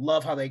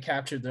 Love how they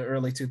captured the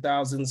early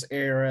 2000s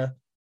era.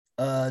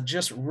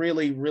 Just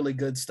really, really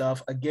good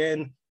stuff.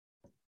 Again,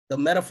 the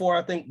metaphor,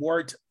 I think,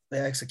 worked. The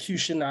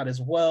execution, not as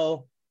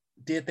well.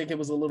 Did think it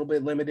was a little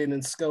bit limited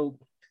in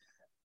scope.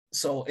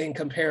 So in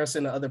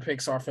comparison to other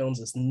Pixar films,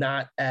 it's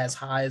not as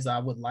high as I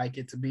would like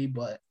it to be.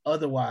 But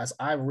otherwise,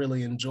 I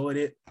really enjoyed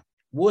it.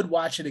 Would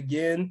watch it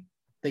again.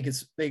 You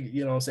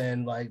know what I'm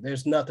saying? Like,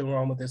 there's nothing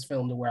wrong with this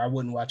film to where I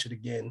wouldn't watch it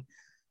again.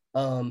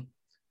 I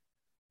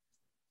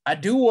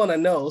do want to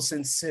know,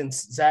 since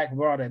Zach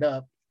brought it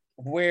up,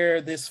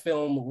 where this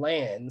film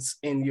lands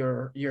in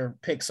your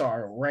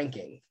Pixar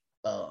ranking.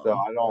 So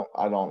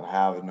I don't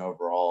have an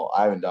overall.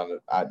 I haven't done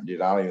it. I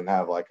don't even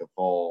have like a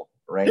full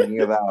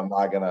ranking of that.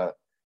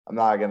 I'm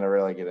not gonna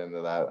really get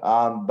into that.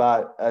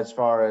 But as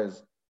far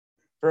as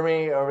for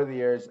me, over the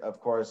years, of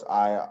course,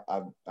 I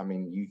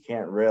mean, you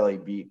can't really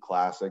beat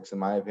classics in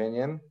my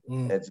opinion.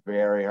 It's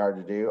very hard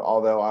to do.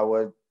 Although I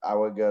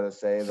would go to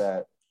say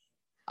that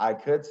I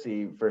could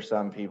see for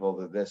some people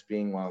that this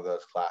being one of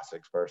those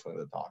classics personally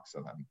that talks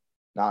to them.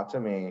 Not to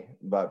me,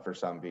 but for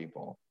some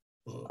people.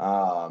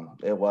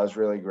 It was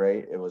really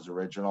great. It was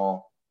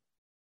original.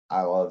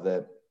 I loved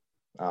it.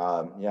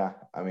 Yeah,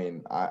 I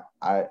mean,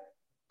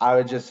 I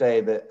would just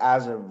say that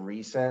as of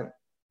recent,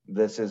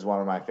 this is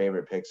one of my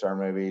favorite Pixar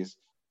movies.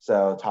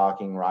 So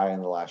talking Raya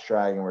and the Last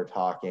Dragon, we're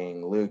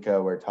talking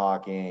Luca, we're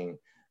talking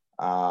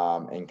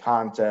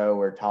Encanto,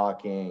 we're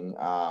talking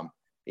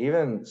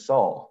even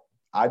Soul.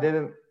 I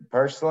didn't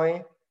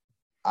personally,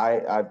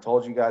 I've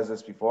told you guys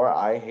this before,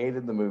 I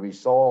hated the movie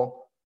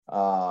Soul.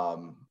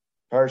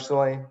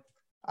 Personally,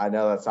 I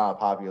know that's not a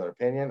popular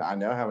opinion. I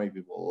know how many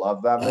people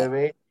love that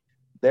movie.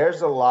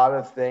 There's a lot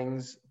of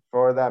things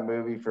for that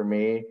movie for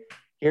me.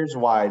 Here's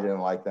why I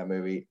didn't like that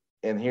movie.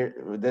 And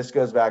this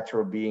goes back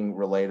to being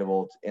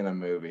relatable in a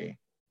movie.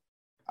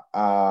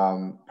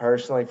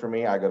 Personally, for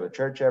me, I go to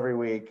church every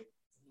week.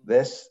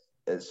 This,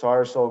 as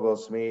far as Soul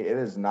goes to me, it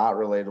is not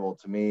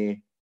relatable to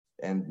me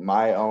and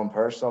my own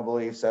personal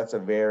beliefs. That's a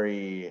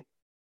very,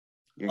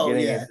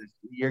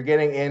 you're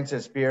getting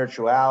into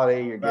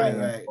spirituality. You're getting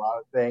into a lot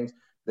of things.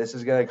 This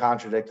is going to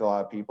contradict a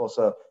lot of people.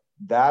 So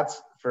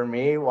that's, for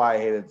me, why I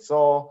hated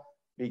Soul,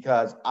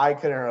 because I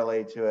couldn't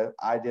relate to it.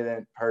 I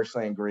didn't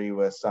personally agree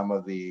with some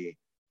of the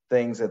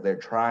things that they're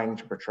trying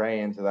to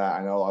portray into that.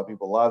 I know a lot of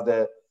people loved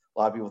it. A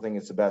lot of people think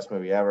it's the best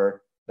movie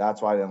ever.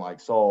 That's why I didn't like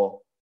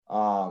Soul.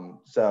 And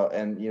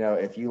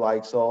if you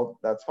like Soul,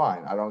 that's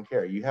fine. I don't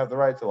care. You have the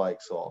right to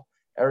like Soul.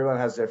 Everyone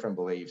has different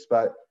beliefs,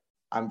 but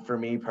for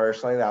me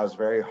personally, that was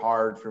very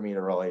hard for me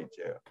to relate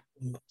to.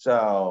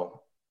 So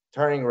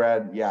Turning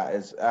Red,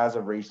 is as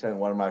of recent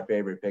one of my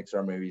favorite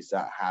Pixar movies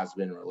that has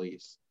been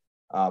released.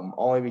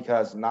 Only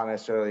because not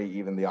necessarily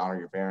even The Honor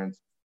Your Parents.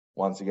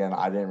 Once again,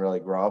 I didn't really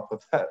grow up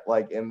with that,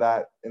 like in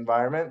that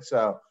environment.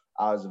 So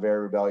I was a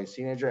very rebellious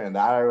teenager, and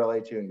that I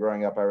relate to, and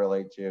growing up I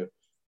relate to.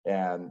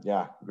 And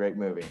yeah, great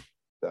movie.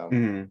 So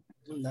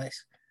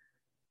Nice.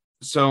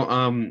 So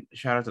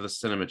shout out to the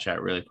cinema chat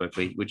really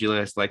quickly. Would you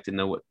guys like to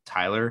know what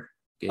Tyler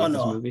gave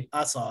this movie?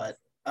 I saw it.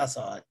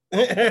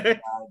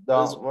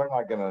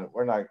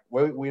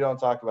 We don't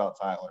talk about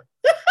Tyler.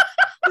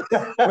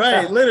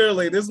 Right,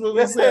 literally, this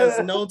movie says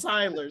no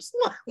Tylers.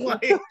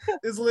 Like,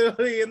 it's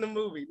literally in the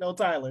movie, no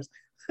Tylers.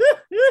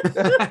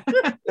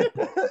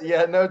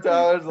 Yeah, no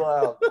Tylers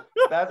allowed.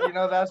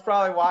 That's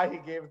probably why he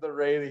gave the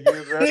rating.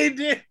 He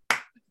did.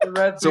 The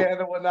Red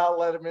Panda would not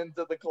let him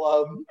into the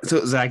club.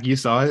 So Zach, you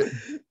saw it?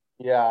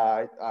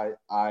 Yeah,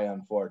 I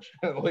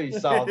unfortunately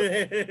saw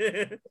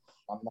it.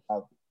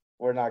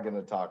 We're not going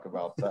to talk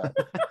about that.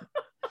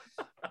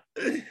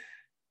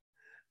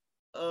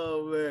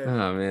 Oh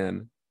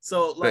man.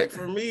 So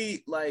for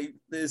me, like,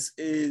 this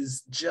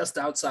is just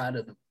outside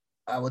of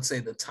I would say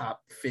the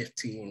top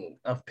 15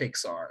 of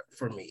Pixar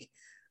for me.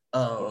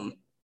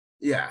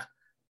 Yeah.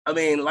 I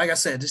mean, like I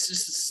said, this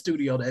is a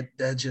studio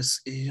that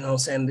just,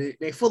 saying,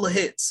 they full of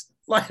hits.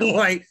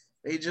 Like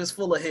they just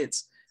full of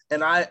hits.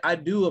 And I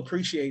do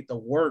appreciate the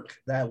work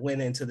that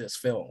went into this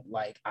film.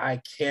 Like,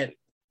 I can't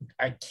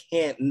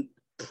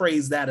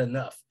praise that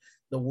enough.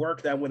 The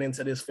work that went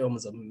into this film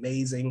is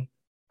amazing.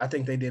 I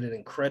think they did an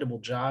incredible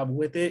job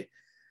with it.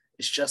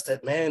 It's just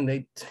that, man,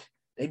 they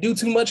do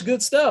too much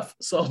good stuff.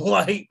 So,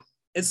 like,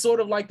 it's sort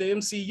of like the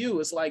MCU.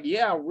 It's like,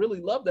 yeah, I really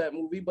love that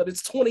movie, but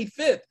it's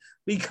 25th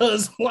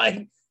because,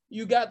 like,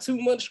 you got too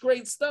much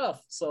great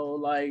stuff. So,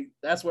 like,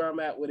 that's where I'm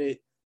at with it.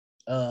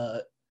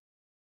 I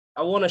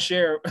want to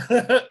share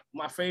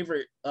my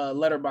favorite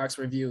Letterboxd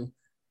review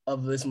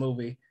of this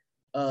movie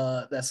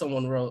that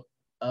someone wrote.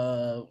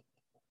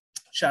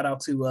 Shout out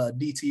to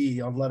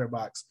DTE on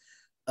Letterboxd.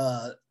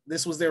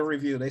 This was their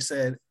review. They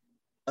said,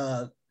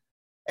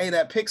 hey,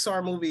 that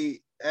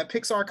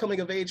Pixar coming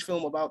of age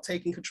film about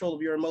taking control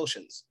of your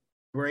emotions.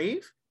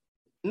 Brave?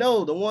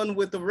 No, the one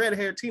with the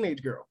red-haired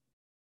teenage girl.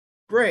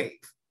 Brave.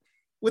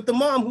 With the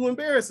mom who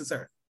embarrasses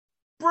her.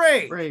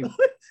 Brave.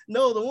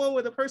 No, the one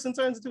where the person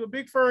turns into a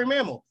big furry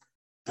mammal.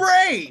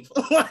 Brave.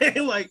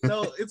 like,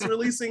 no, it's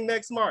releasing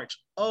next March.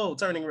 Oh,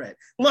 Turning Red.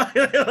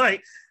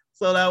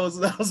 So that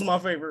was my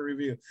favorite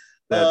review.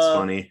 That's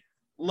funny.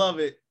 Love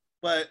it.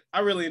 But I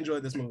really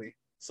enjoyed this movie.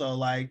 So,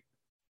 like,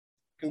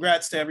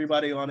 congrats to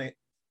everybody on it.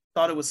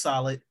 Thought it was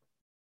solid.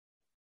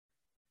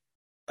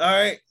 All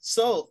right,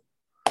 so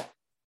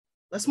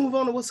let's move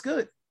on to what's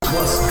good.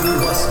 What's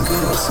good?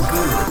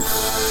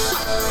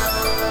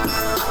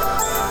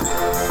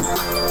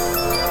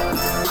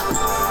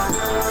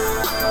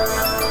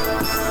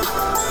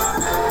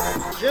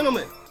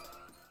 Gentlemen,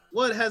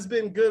 what has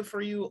been good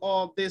for you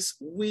all this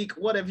week?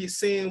 What have you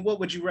seen? What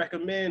would you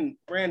recommend?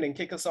 Brandon,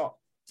 kick us off.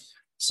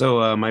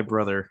 So my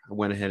brother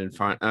went ahead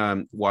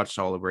and watched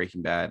all of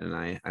Breaking Bad, and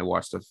I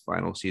watched the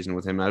final season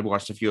with him. I'd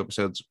watched a few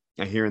episodes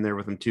here and there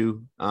with him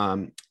too.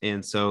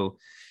 And so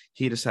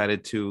he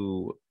decided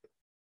to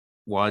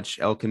watch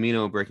El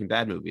Camino, Breaking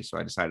Bad movie. So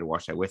I decided to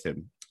watch that with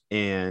him.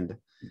 And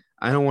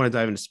I don't want to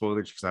dive into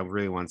spoilers because I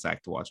really want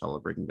Zach to watch all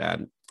of Breaking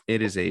Bad.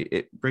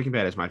 Breaking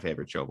Bad is my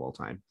favorite show of all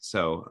time.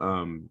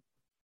 So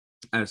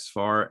as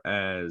far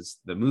as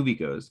the movie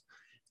goes,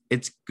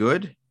 it's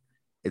good,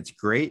 it's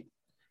great,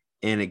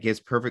 and it gives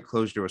perfect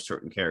closure to a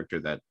certain character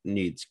that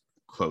needs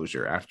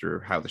closure after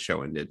how the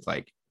show ended.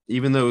 Like,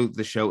 even though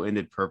the show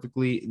ended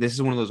perfectly, this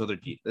is one of those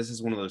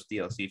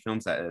DLC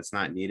films that it's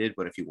not needed,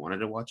 but if you wanted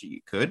to watch it,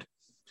 you could.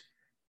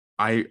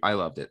 I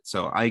loved it.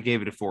 So I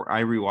gave it a 4.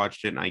 I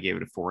rewatched it and I gave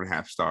it a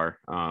 4.5 star.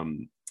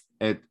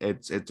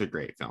 It's a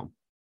great film.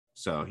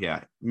 So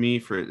yeah,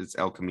 it's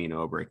El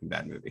Camino, a Breaking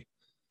Bad movie.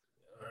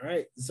 All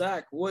right,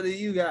 Zach, what do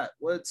you got?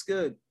 What's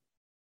good?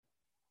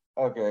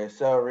 Okay,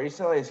 so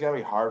recently it's gonna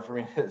be hard for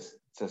me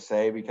to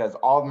say because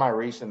all of my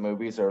recent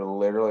movies are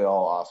literally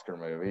all Oscar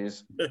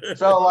movies.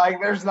 So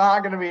like, there's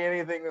not gonna be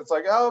anything that's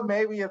like, oh,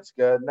 maybe it's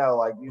good. No,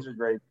 like, these are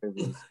great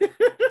movies.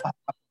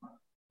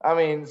 I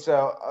mean,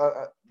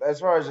 so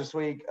as far as this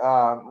week,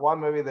 one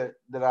movie that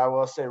I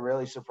will say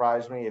really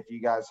surprised me, if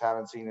you guys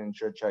haven't seen and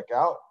should check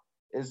out,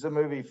 is the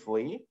movie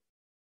Flea.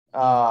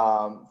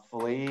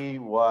 Flea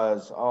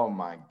was, oh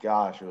my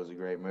gosh, it was a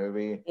great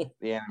movie.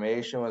 The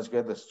animation was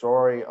good. The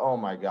story, oh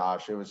my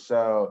gosh, it was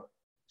so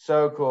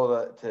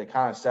cool to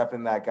kind of step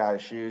in that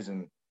guy's shoes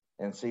and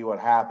see what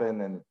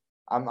happened. And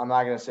I'm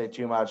not going to say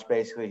too much.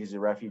 Basically, he's a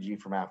refugee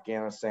from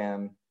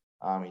Afghanistan.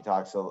 He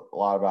talks a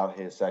lot about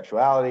his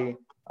sexuality.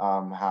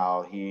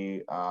 how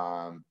he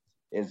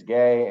is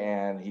gay,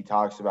 and he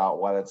talks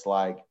about what it's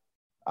like.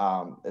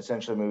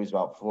 Essentially, movies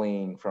about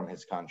fleeing from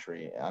his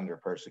country under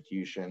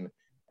persecution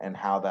and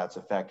how that's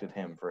affected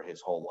him for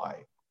his whole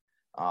life.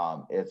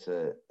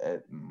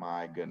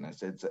 My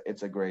goodness,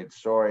 it's a great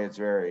story. It's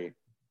very,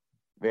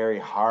 very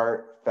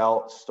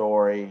heartfelt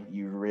story.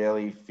 You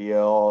really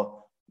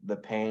feel the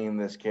pain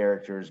this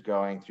character is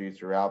going through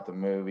throughout the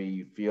movie.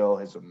 You feel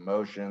his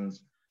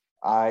emotions.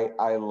 I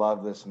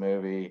love this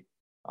movie.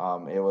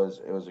 It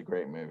was a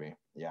great movie.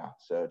 Yeah.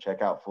 So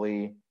check out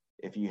Flea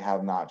if you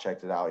have not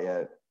checked it out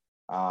yet.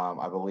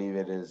 I believe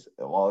it is.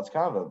 Well, it's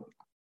kind of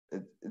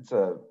it's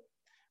a.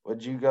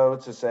 Would you go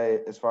to say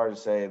as far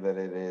as say that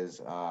it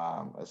is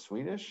a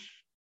Swedish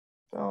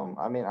film?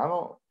 I mean, I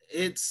don't.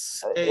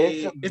 It's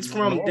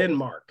from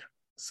Denmark.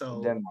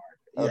 So Denmark.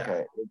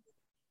 Yeah.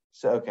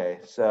 Okay.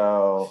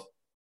 So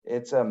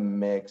it's a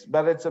mix,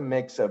 but it's a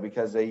mix of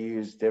because they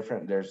use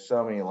different. There's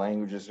so many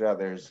languages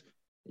throughout.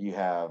 You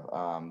have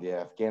the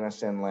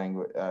Afghanistan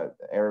language,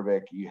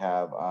 Arabic. You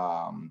have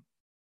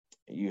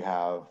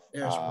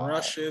there's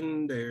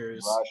Russian.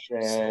 There's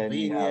Russian.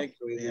 You have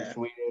Slovenian.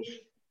 Swedish,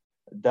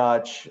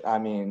 Dutch. I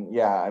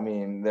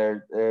mean,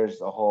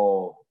 there's a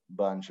whole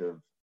bunch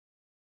of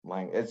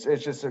language.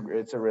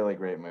 It's a really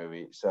great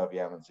movie. So if you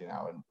haven't seen it,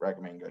 I would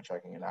recommend go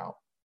checking it out.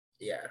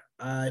 Yeah,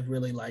 I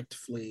really liked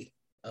Flea.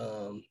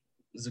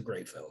 It's a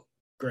great film,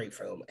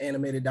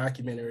 animated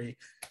documentary.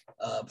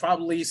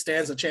 Probably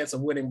stands a chance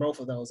of winning both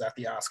of those at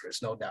the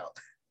Oscars, no doubt.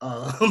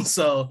 Yeah,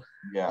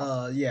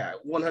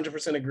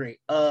 100% agree.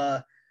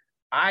 I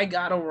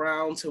got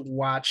around to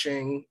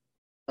watching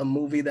a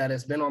movie that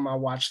has been on my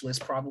watch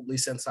list probably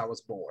since I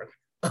was born.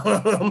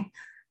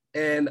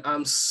 And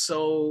I'm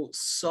so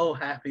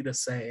happy to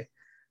say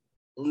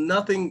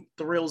nothing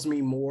thrills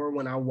me more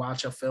when I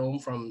watch a film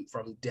from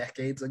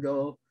decades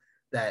ago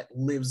that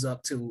lives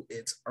up to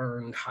its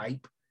earned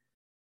hype.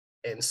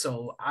 And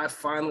so I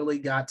finally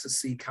got to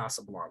see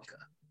Casablanca.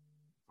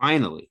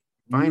 Finally.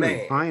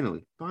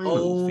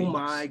 Oh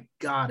my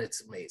God,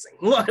 it's amazing.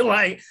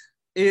 Like,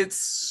 it's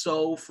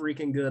so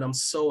freaking good. I'm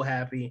so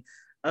happy.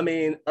 I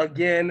mean,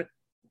 again,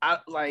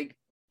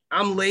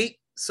 I'm late.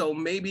 So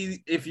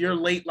maybe if you're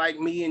late like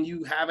me and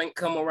you haven't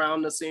come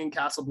around to seeing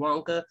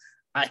Casablanca,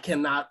 I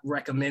cannot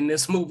recommend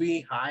this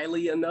movie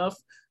highly enough.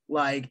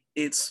 Like,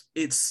 it's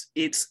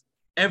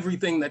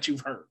everything that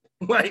you've heard.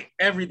 Like,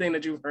 everything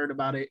that you've heard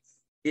about it.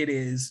 It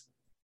is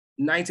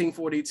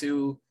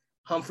 1942,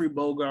 Humphrey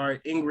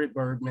Bogart, Ingrid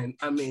Bergman.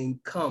 I mean,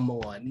 come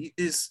on.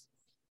 It's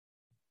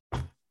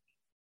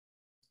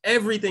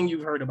everything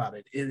you've heard about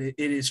it. It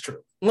is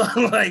true.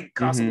 Like,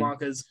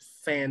 Casablanca is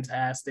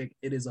fantastic.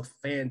 It is a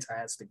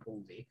fantastic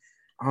movie.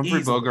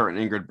 Humphrey Bogart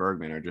and Ingrid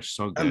Bergman are just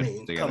so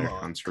good together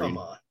on screen. Come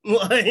on.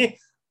 Like,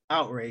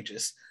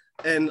 outrageous.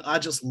 And I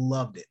just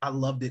loved it. I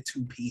loved it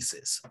to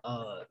pieces.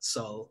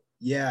 So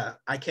yeah,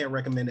 I can't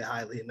recommend it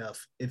highly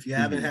enough. If you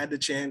haven't had the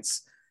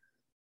chance,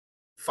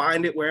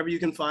 find it wherever you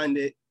can find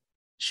it.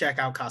 Check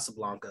out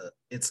Casablanca.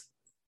 It's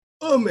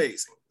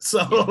amazing.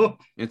 So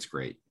it's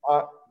great.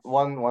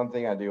 One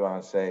thing I do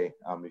want to say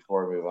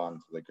before we move on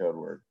to the code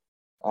word,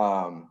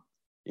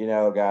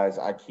 guys,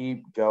 I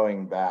keep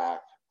going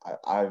back.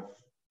 I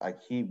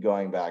keep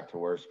going back to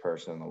worst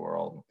person in the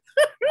world.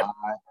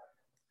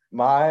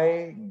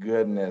 My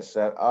goodness,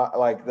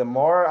 the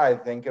more I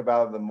think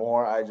about it, the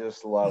more I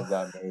just love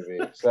that movie.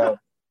 So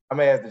I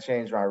may have to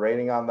change my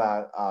rating on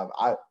that.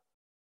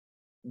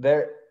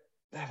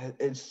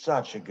 It's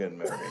such a good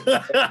movie.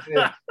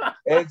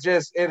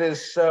 It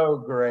is so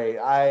great.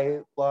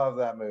 I love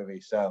that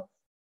movie. So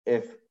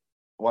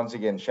once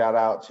again, shout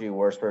out to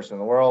Worst Person in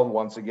the World.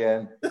 Once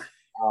again,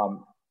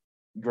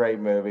 great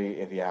movie.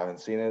 If you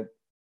haven't seen it,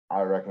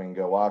 I recommend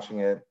go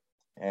watching it.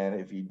 And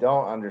if you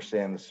don't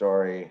understand the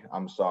story,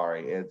 I'm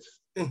sorry. It's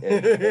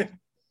a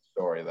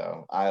story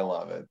though. I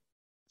love it.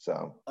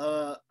 So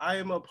I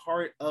am a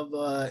part of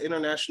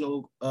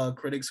international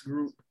critics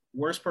group.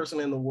 Worst Person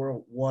in the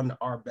World won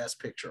our Best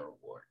Picture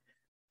award.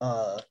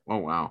 Oh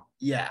wow.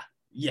 Yeah.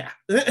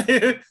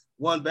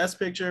 Won Best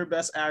Picture,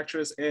 Best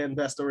Actress, and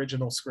Best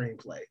Original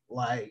Screenplay.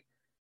 Like,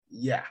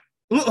 yeah.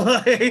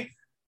 Like,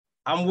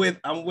 I'm with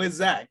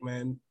Zach,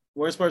 man.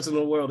 Worst Person in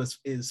the World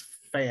is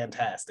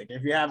fantastic.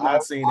 If you have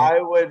not seen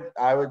it,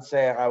 I would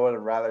say I would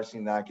have rather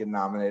seen that get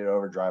nominated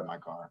over Drive My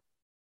Car.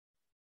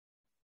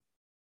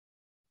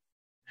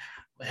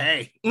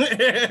 Hey.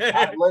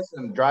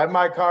 Listen, Drive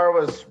My Car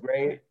was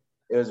great.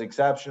 It was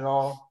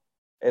exceptional.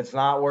 It's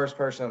not Worst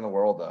Person in the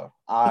World, though.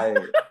 I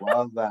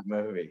love that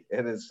movie.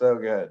 It is so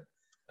good.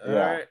 All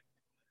right.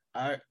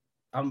 I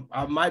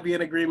might be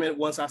in agreement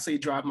once I see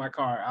Drive My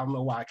Car. I don't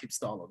know why I keep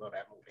stalling on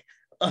that movie.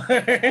 All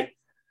right.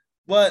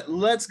 But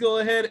let's go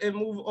ahead and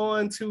move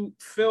on to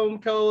Film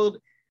Code.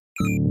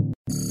 You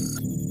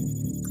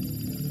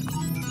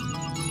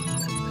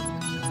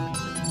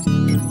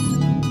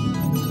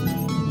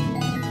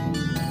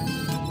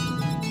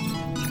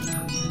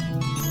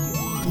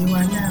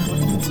are now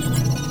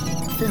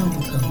entering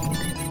Film Code.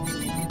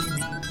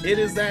 It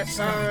is that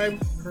time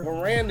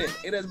Brandon,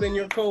 it has been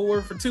your code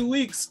word for 2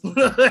 weeks.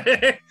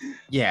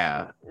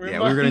 Yeah, we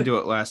were gonna do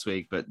it last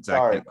week, but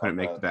Zach couldn't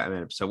make the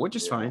Batman episode, which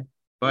is fine.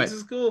 But this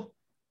is cool.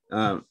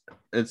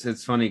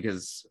 It's funny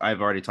because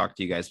I've already talked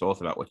to you guys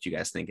both about what you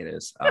guys think it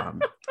is.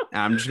 I'm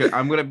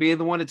gonna be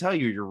the one to tell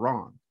you you're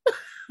wrong.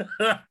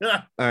 All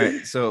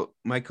right, so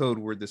my code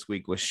word this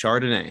week was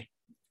Chardonnay,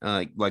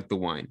 like the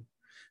wine.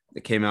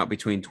 It came out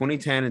between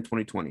 2010 and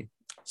 2020.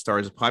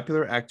 Stars a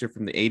popular actor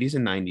from the 80s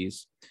and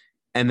 90s,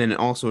 and then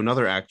also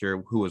another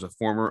actor who was a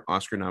former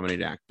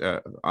Oscar-nominated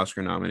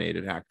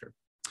actor.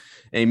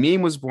 A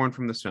meme was born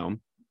from this film,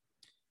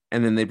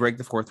 and then they break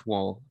the fourth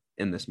wall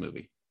in this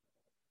movie.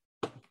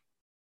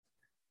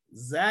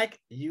 Zach,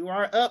 you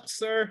are up,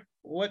 sir.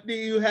 What do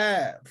you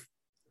have?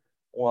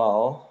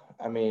 Well,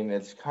 I mean,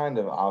 it's kind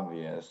of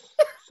obvious,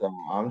 so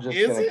I'm just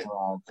Is gonna it? come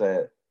out and say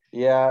it.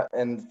 Yeah,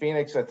 and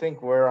Phoenix, I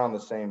think we're on the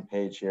same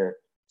page here.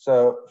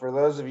 So for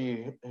those of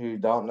you who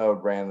don't know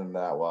Brandon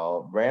that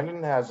well,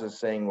 Brandon has this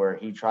thing where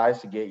he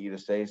tries to get you to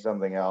say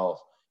something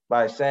else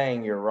by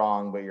saying you're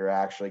wrong, but you're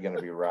actually going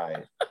to be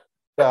right.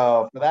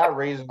 So for that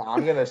reason,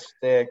 I'm going to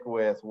stick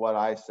with what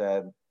I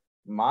said.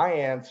 My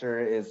answer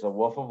is The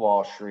Wolf of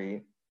Wall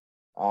Street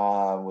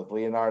with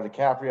Leonardo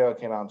DiCaprio. It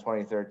came out in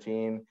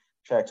 2013.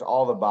 Checks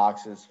all the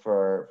boxes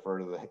for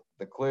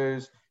the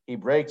clues. He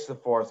breaks the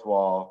fourth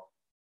wall.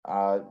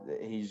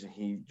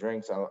 He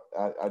drinks.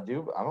 I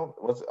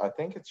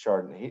think it's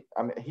Chardonnay.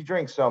 He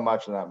drinks so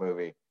much in that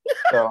movie.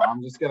 So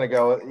I'm just gonna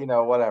go with,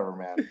 whatever,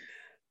 man.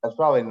 That's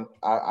probably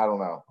I don't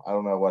know. I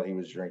don't know what he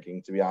was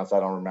drinking, to be honest.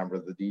 I don't remember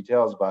the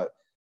details, but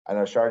I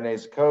know Chardonnay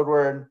is a code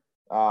word.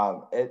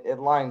 It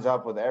lines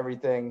up with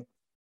everything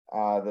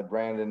that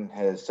Brandon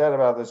has said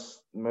about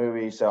this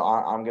movie. So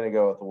I'm gonna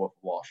go with The Wolf of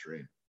Wall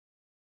Street.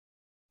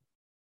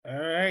 All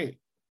right.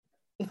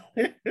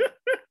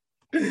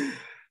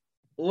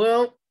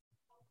 Well,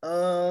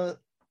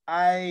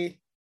 I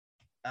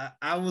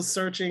was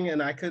searching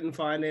and I couldn't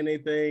find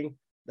anything.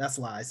 That's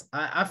lies.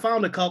 I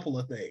found a couple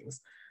of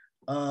things.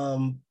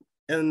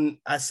 And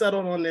I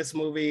settled on this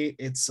movie.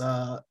 It's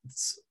a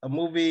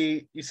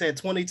movie, you said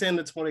 2010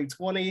 to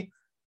 2020.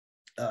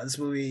 This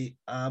movie,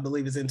 I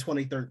believe, is in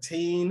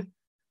 2013.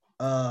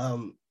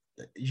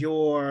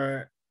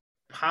 Your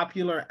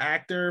popular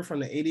actor from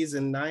the 80s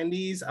and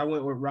 90s, I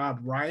went with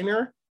Rob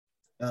Reiner.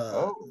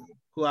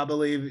 Who I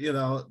believe,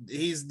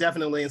 he's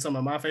definitely in some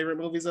of my favorite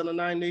movies in the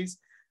 90s.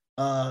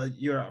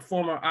 You're a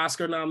former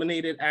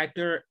Oscar-nominated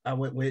actor. I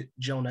went with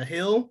Jonah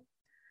Hill.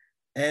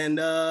 And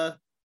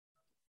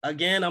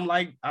again, I'm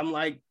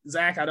like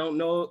Zach, I don't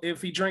know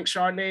if he drinks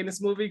Chardonnay in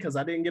this movie because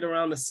I didn't get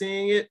around to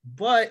seeing it,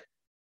 but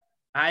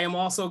I am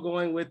also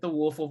going with The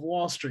Wolf of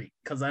Wall Street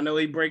because I know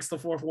he breaks the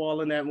fourth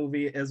wall in that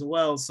movie as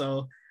well.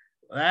 So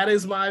that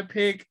is my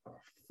pick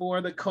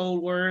for the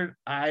code word.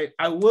 I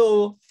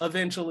will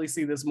eventually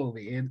see this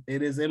movie.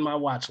 It is in my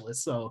watch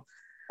list. So,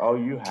 oh,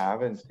 you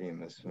haven't seen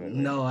this movie?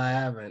 No, I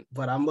haven't,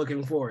 but I'm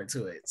looking forward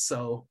to it.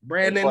 So,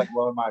 Brandon, it's like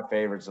one of my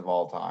favorites of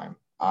all time.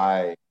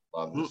 I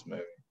love this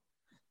movie.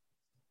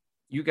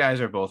 You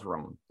guys are both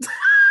wrong,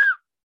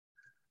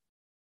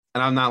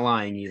 and I'm not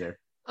lying either.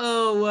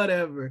 Oh,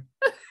 whatever.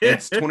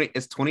 It's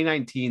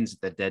 2019's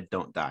The Dead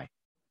Don't Die.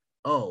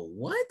 Oh,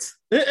 what?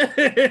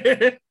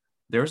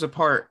 There's a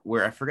part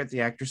where I forget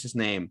the actress's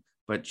name,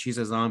 but she's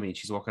a zombie and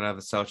she's walking out of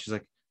the cell. She's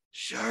like,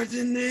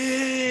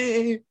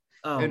 Chardonnay.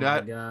 Oh, and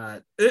my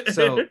God.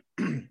 So,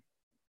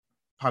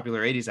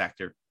 popular 80s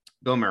actor,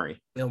 Bill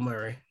Murray.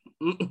 Former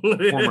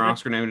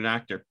Oscar-nominated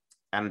actor,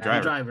 Adam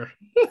Driver.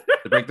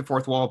 They break the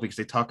fourth wall because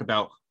they talk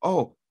about,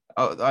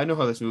 I know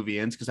how this movie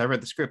ends because I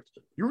read the script.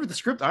 You read the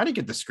script? I didn't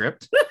get the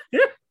script.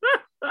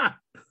 I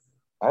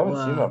haven't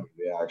seen that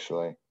movie,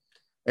 actually.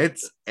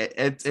 It's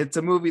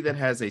a movie that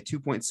has a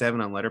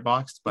 2.7 on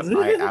Letterboxd, but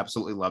I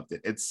absolutely loved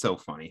it. It's so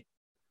funny.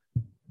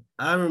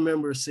 I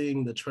remember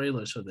seeing the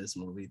trailers for this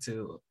movie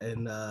too,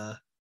 and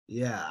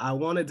I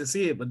wanted to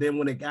see it, but then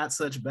when it got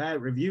such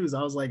bad reviews,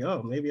 I was like,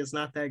 oh, maybe it's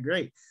not that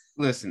great.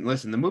 Listen,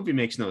 the movie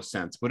makes no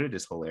sense, but it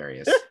is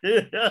hilarious.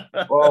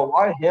 Well,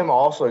 Why Him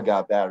also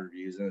got bad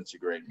reviews, and it's a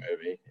great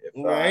movie.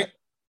 Right?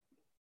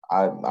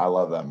 I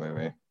love that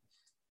movie.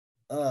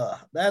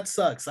 That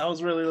sucks. I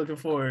was really looking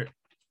forward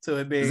to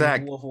it being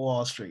Zach, Wolf of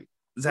Wall Street.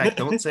 Zach,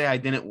 don't say I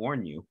didn't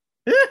warn you.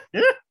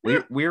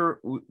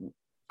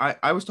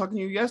 I was talking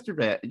to you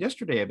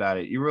yesterday about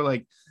it. You were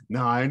like,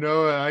 "No, I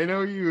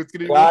know you. It's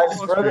gonna be guys."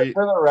 Wall For Street."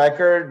 the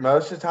record,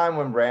 most of the time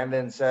when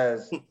Brandon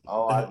says,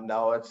 "Oh,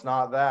 no, it's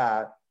not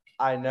that,"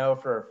 I know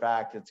for a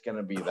fact it's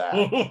gonna be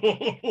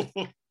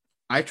that.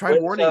 I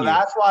tried warning you.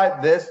 That's why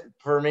this,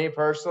 for me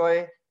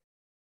personally,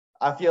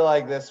 I feel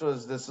like this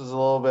was a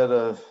little bit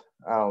of,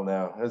 I don't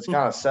know. It's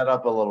kind of set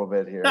up a little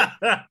bit here.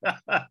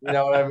 You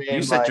know what I mean?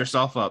 You set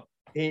yourself up.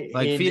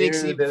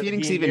 Phoenix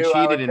even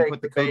cheated and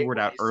put the code word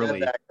out early.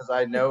 Because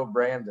I know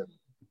Brandon.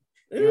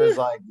 He was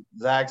like,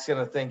 Zach's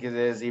gonna think it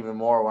is even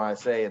more when I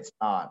say it's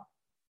not.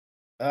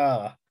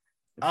 I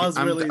was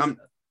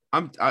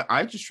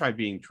I just tried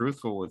being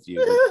truthful with you,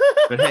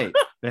 but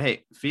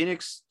hey,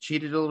 Phoenix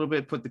cheated a little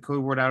bit, put the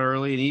code word out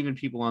early, and even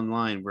people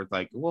online were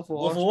like, Wolf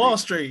of Wall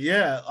Street.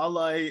 Yeah, I'm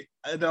like,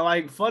 they're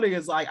like, funny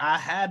is like I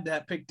had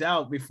that picked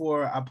out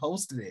before I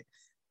posted it,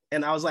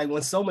 and I was like,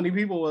 when so many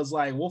people was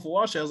like Wolf of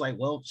Wall Street, I was like,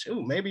 well,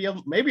 shoot, maybe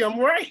I'm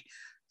right.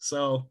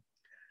 So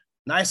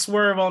nice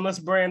swerve on us,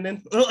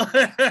 Brandon.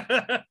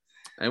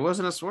 It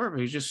wasn't a swerve;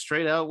 it was just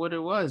straight out what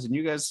it was, and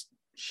you guys,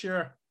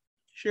 sure,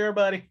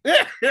 buddy.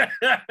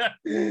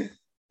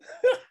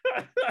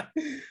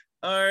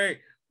 All right,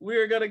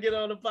 we're gonna get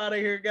on up out of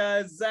here,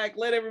 guys. Zach,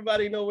 let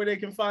everybody know where they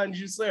can find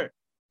you, sir.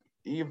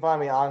 You can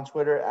find me on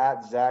Twitter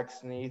at Zach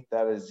Sneath.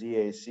 That is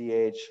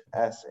ZACH,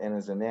 S N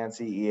as in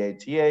Nancy,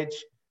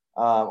 EATH.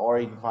 Or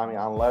you can find me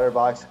on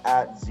Letterboxd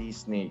at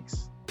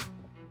ZSneaks.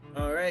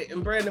 All right,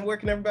 and Brandon, where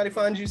can everybody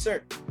find you,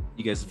 sir?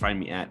 You guys can find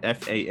me at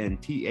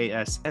FANTASMIC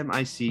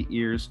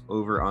ears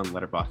over on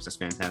Letterboxd. That's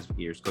Fantastic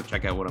Ears. Go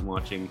check out what I'm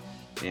watching.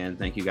 And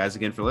thank you guys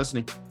again for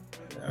listening.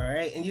 All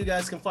right, and you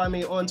guys can find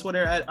me on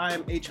Twitter at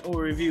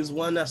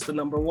IamHOReviews1, that's the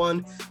number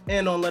 1,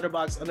 and on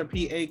Letterboxd under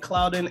PA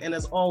Clouden. And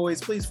as always,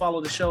 please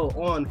follow the show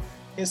on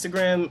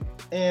Instagram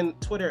and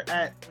Twitter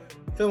at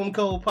Film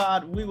Code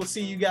Pod. We will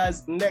see you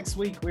guys next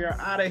week. We are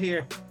out of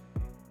here.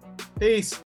 Peace.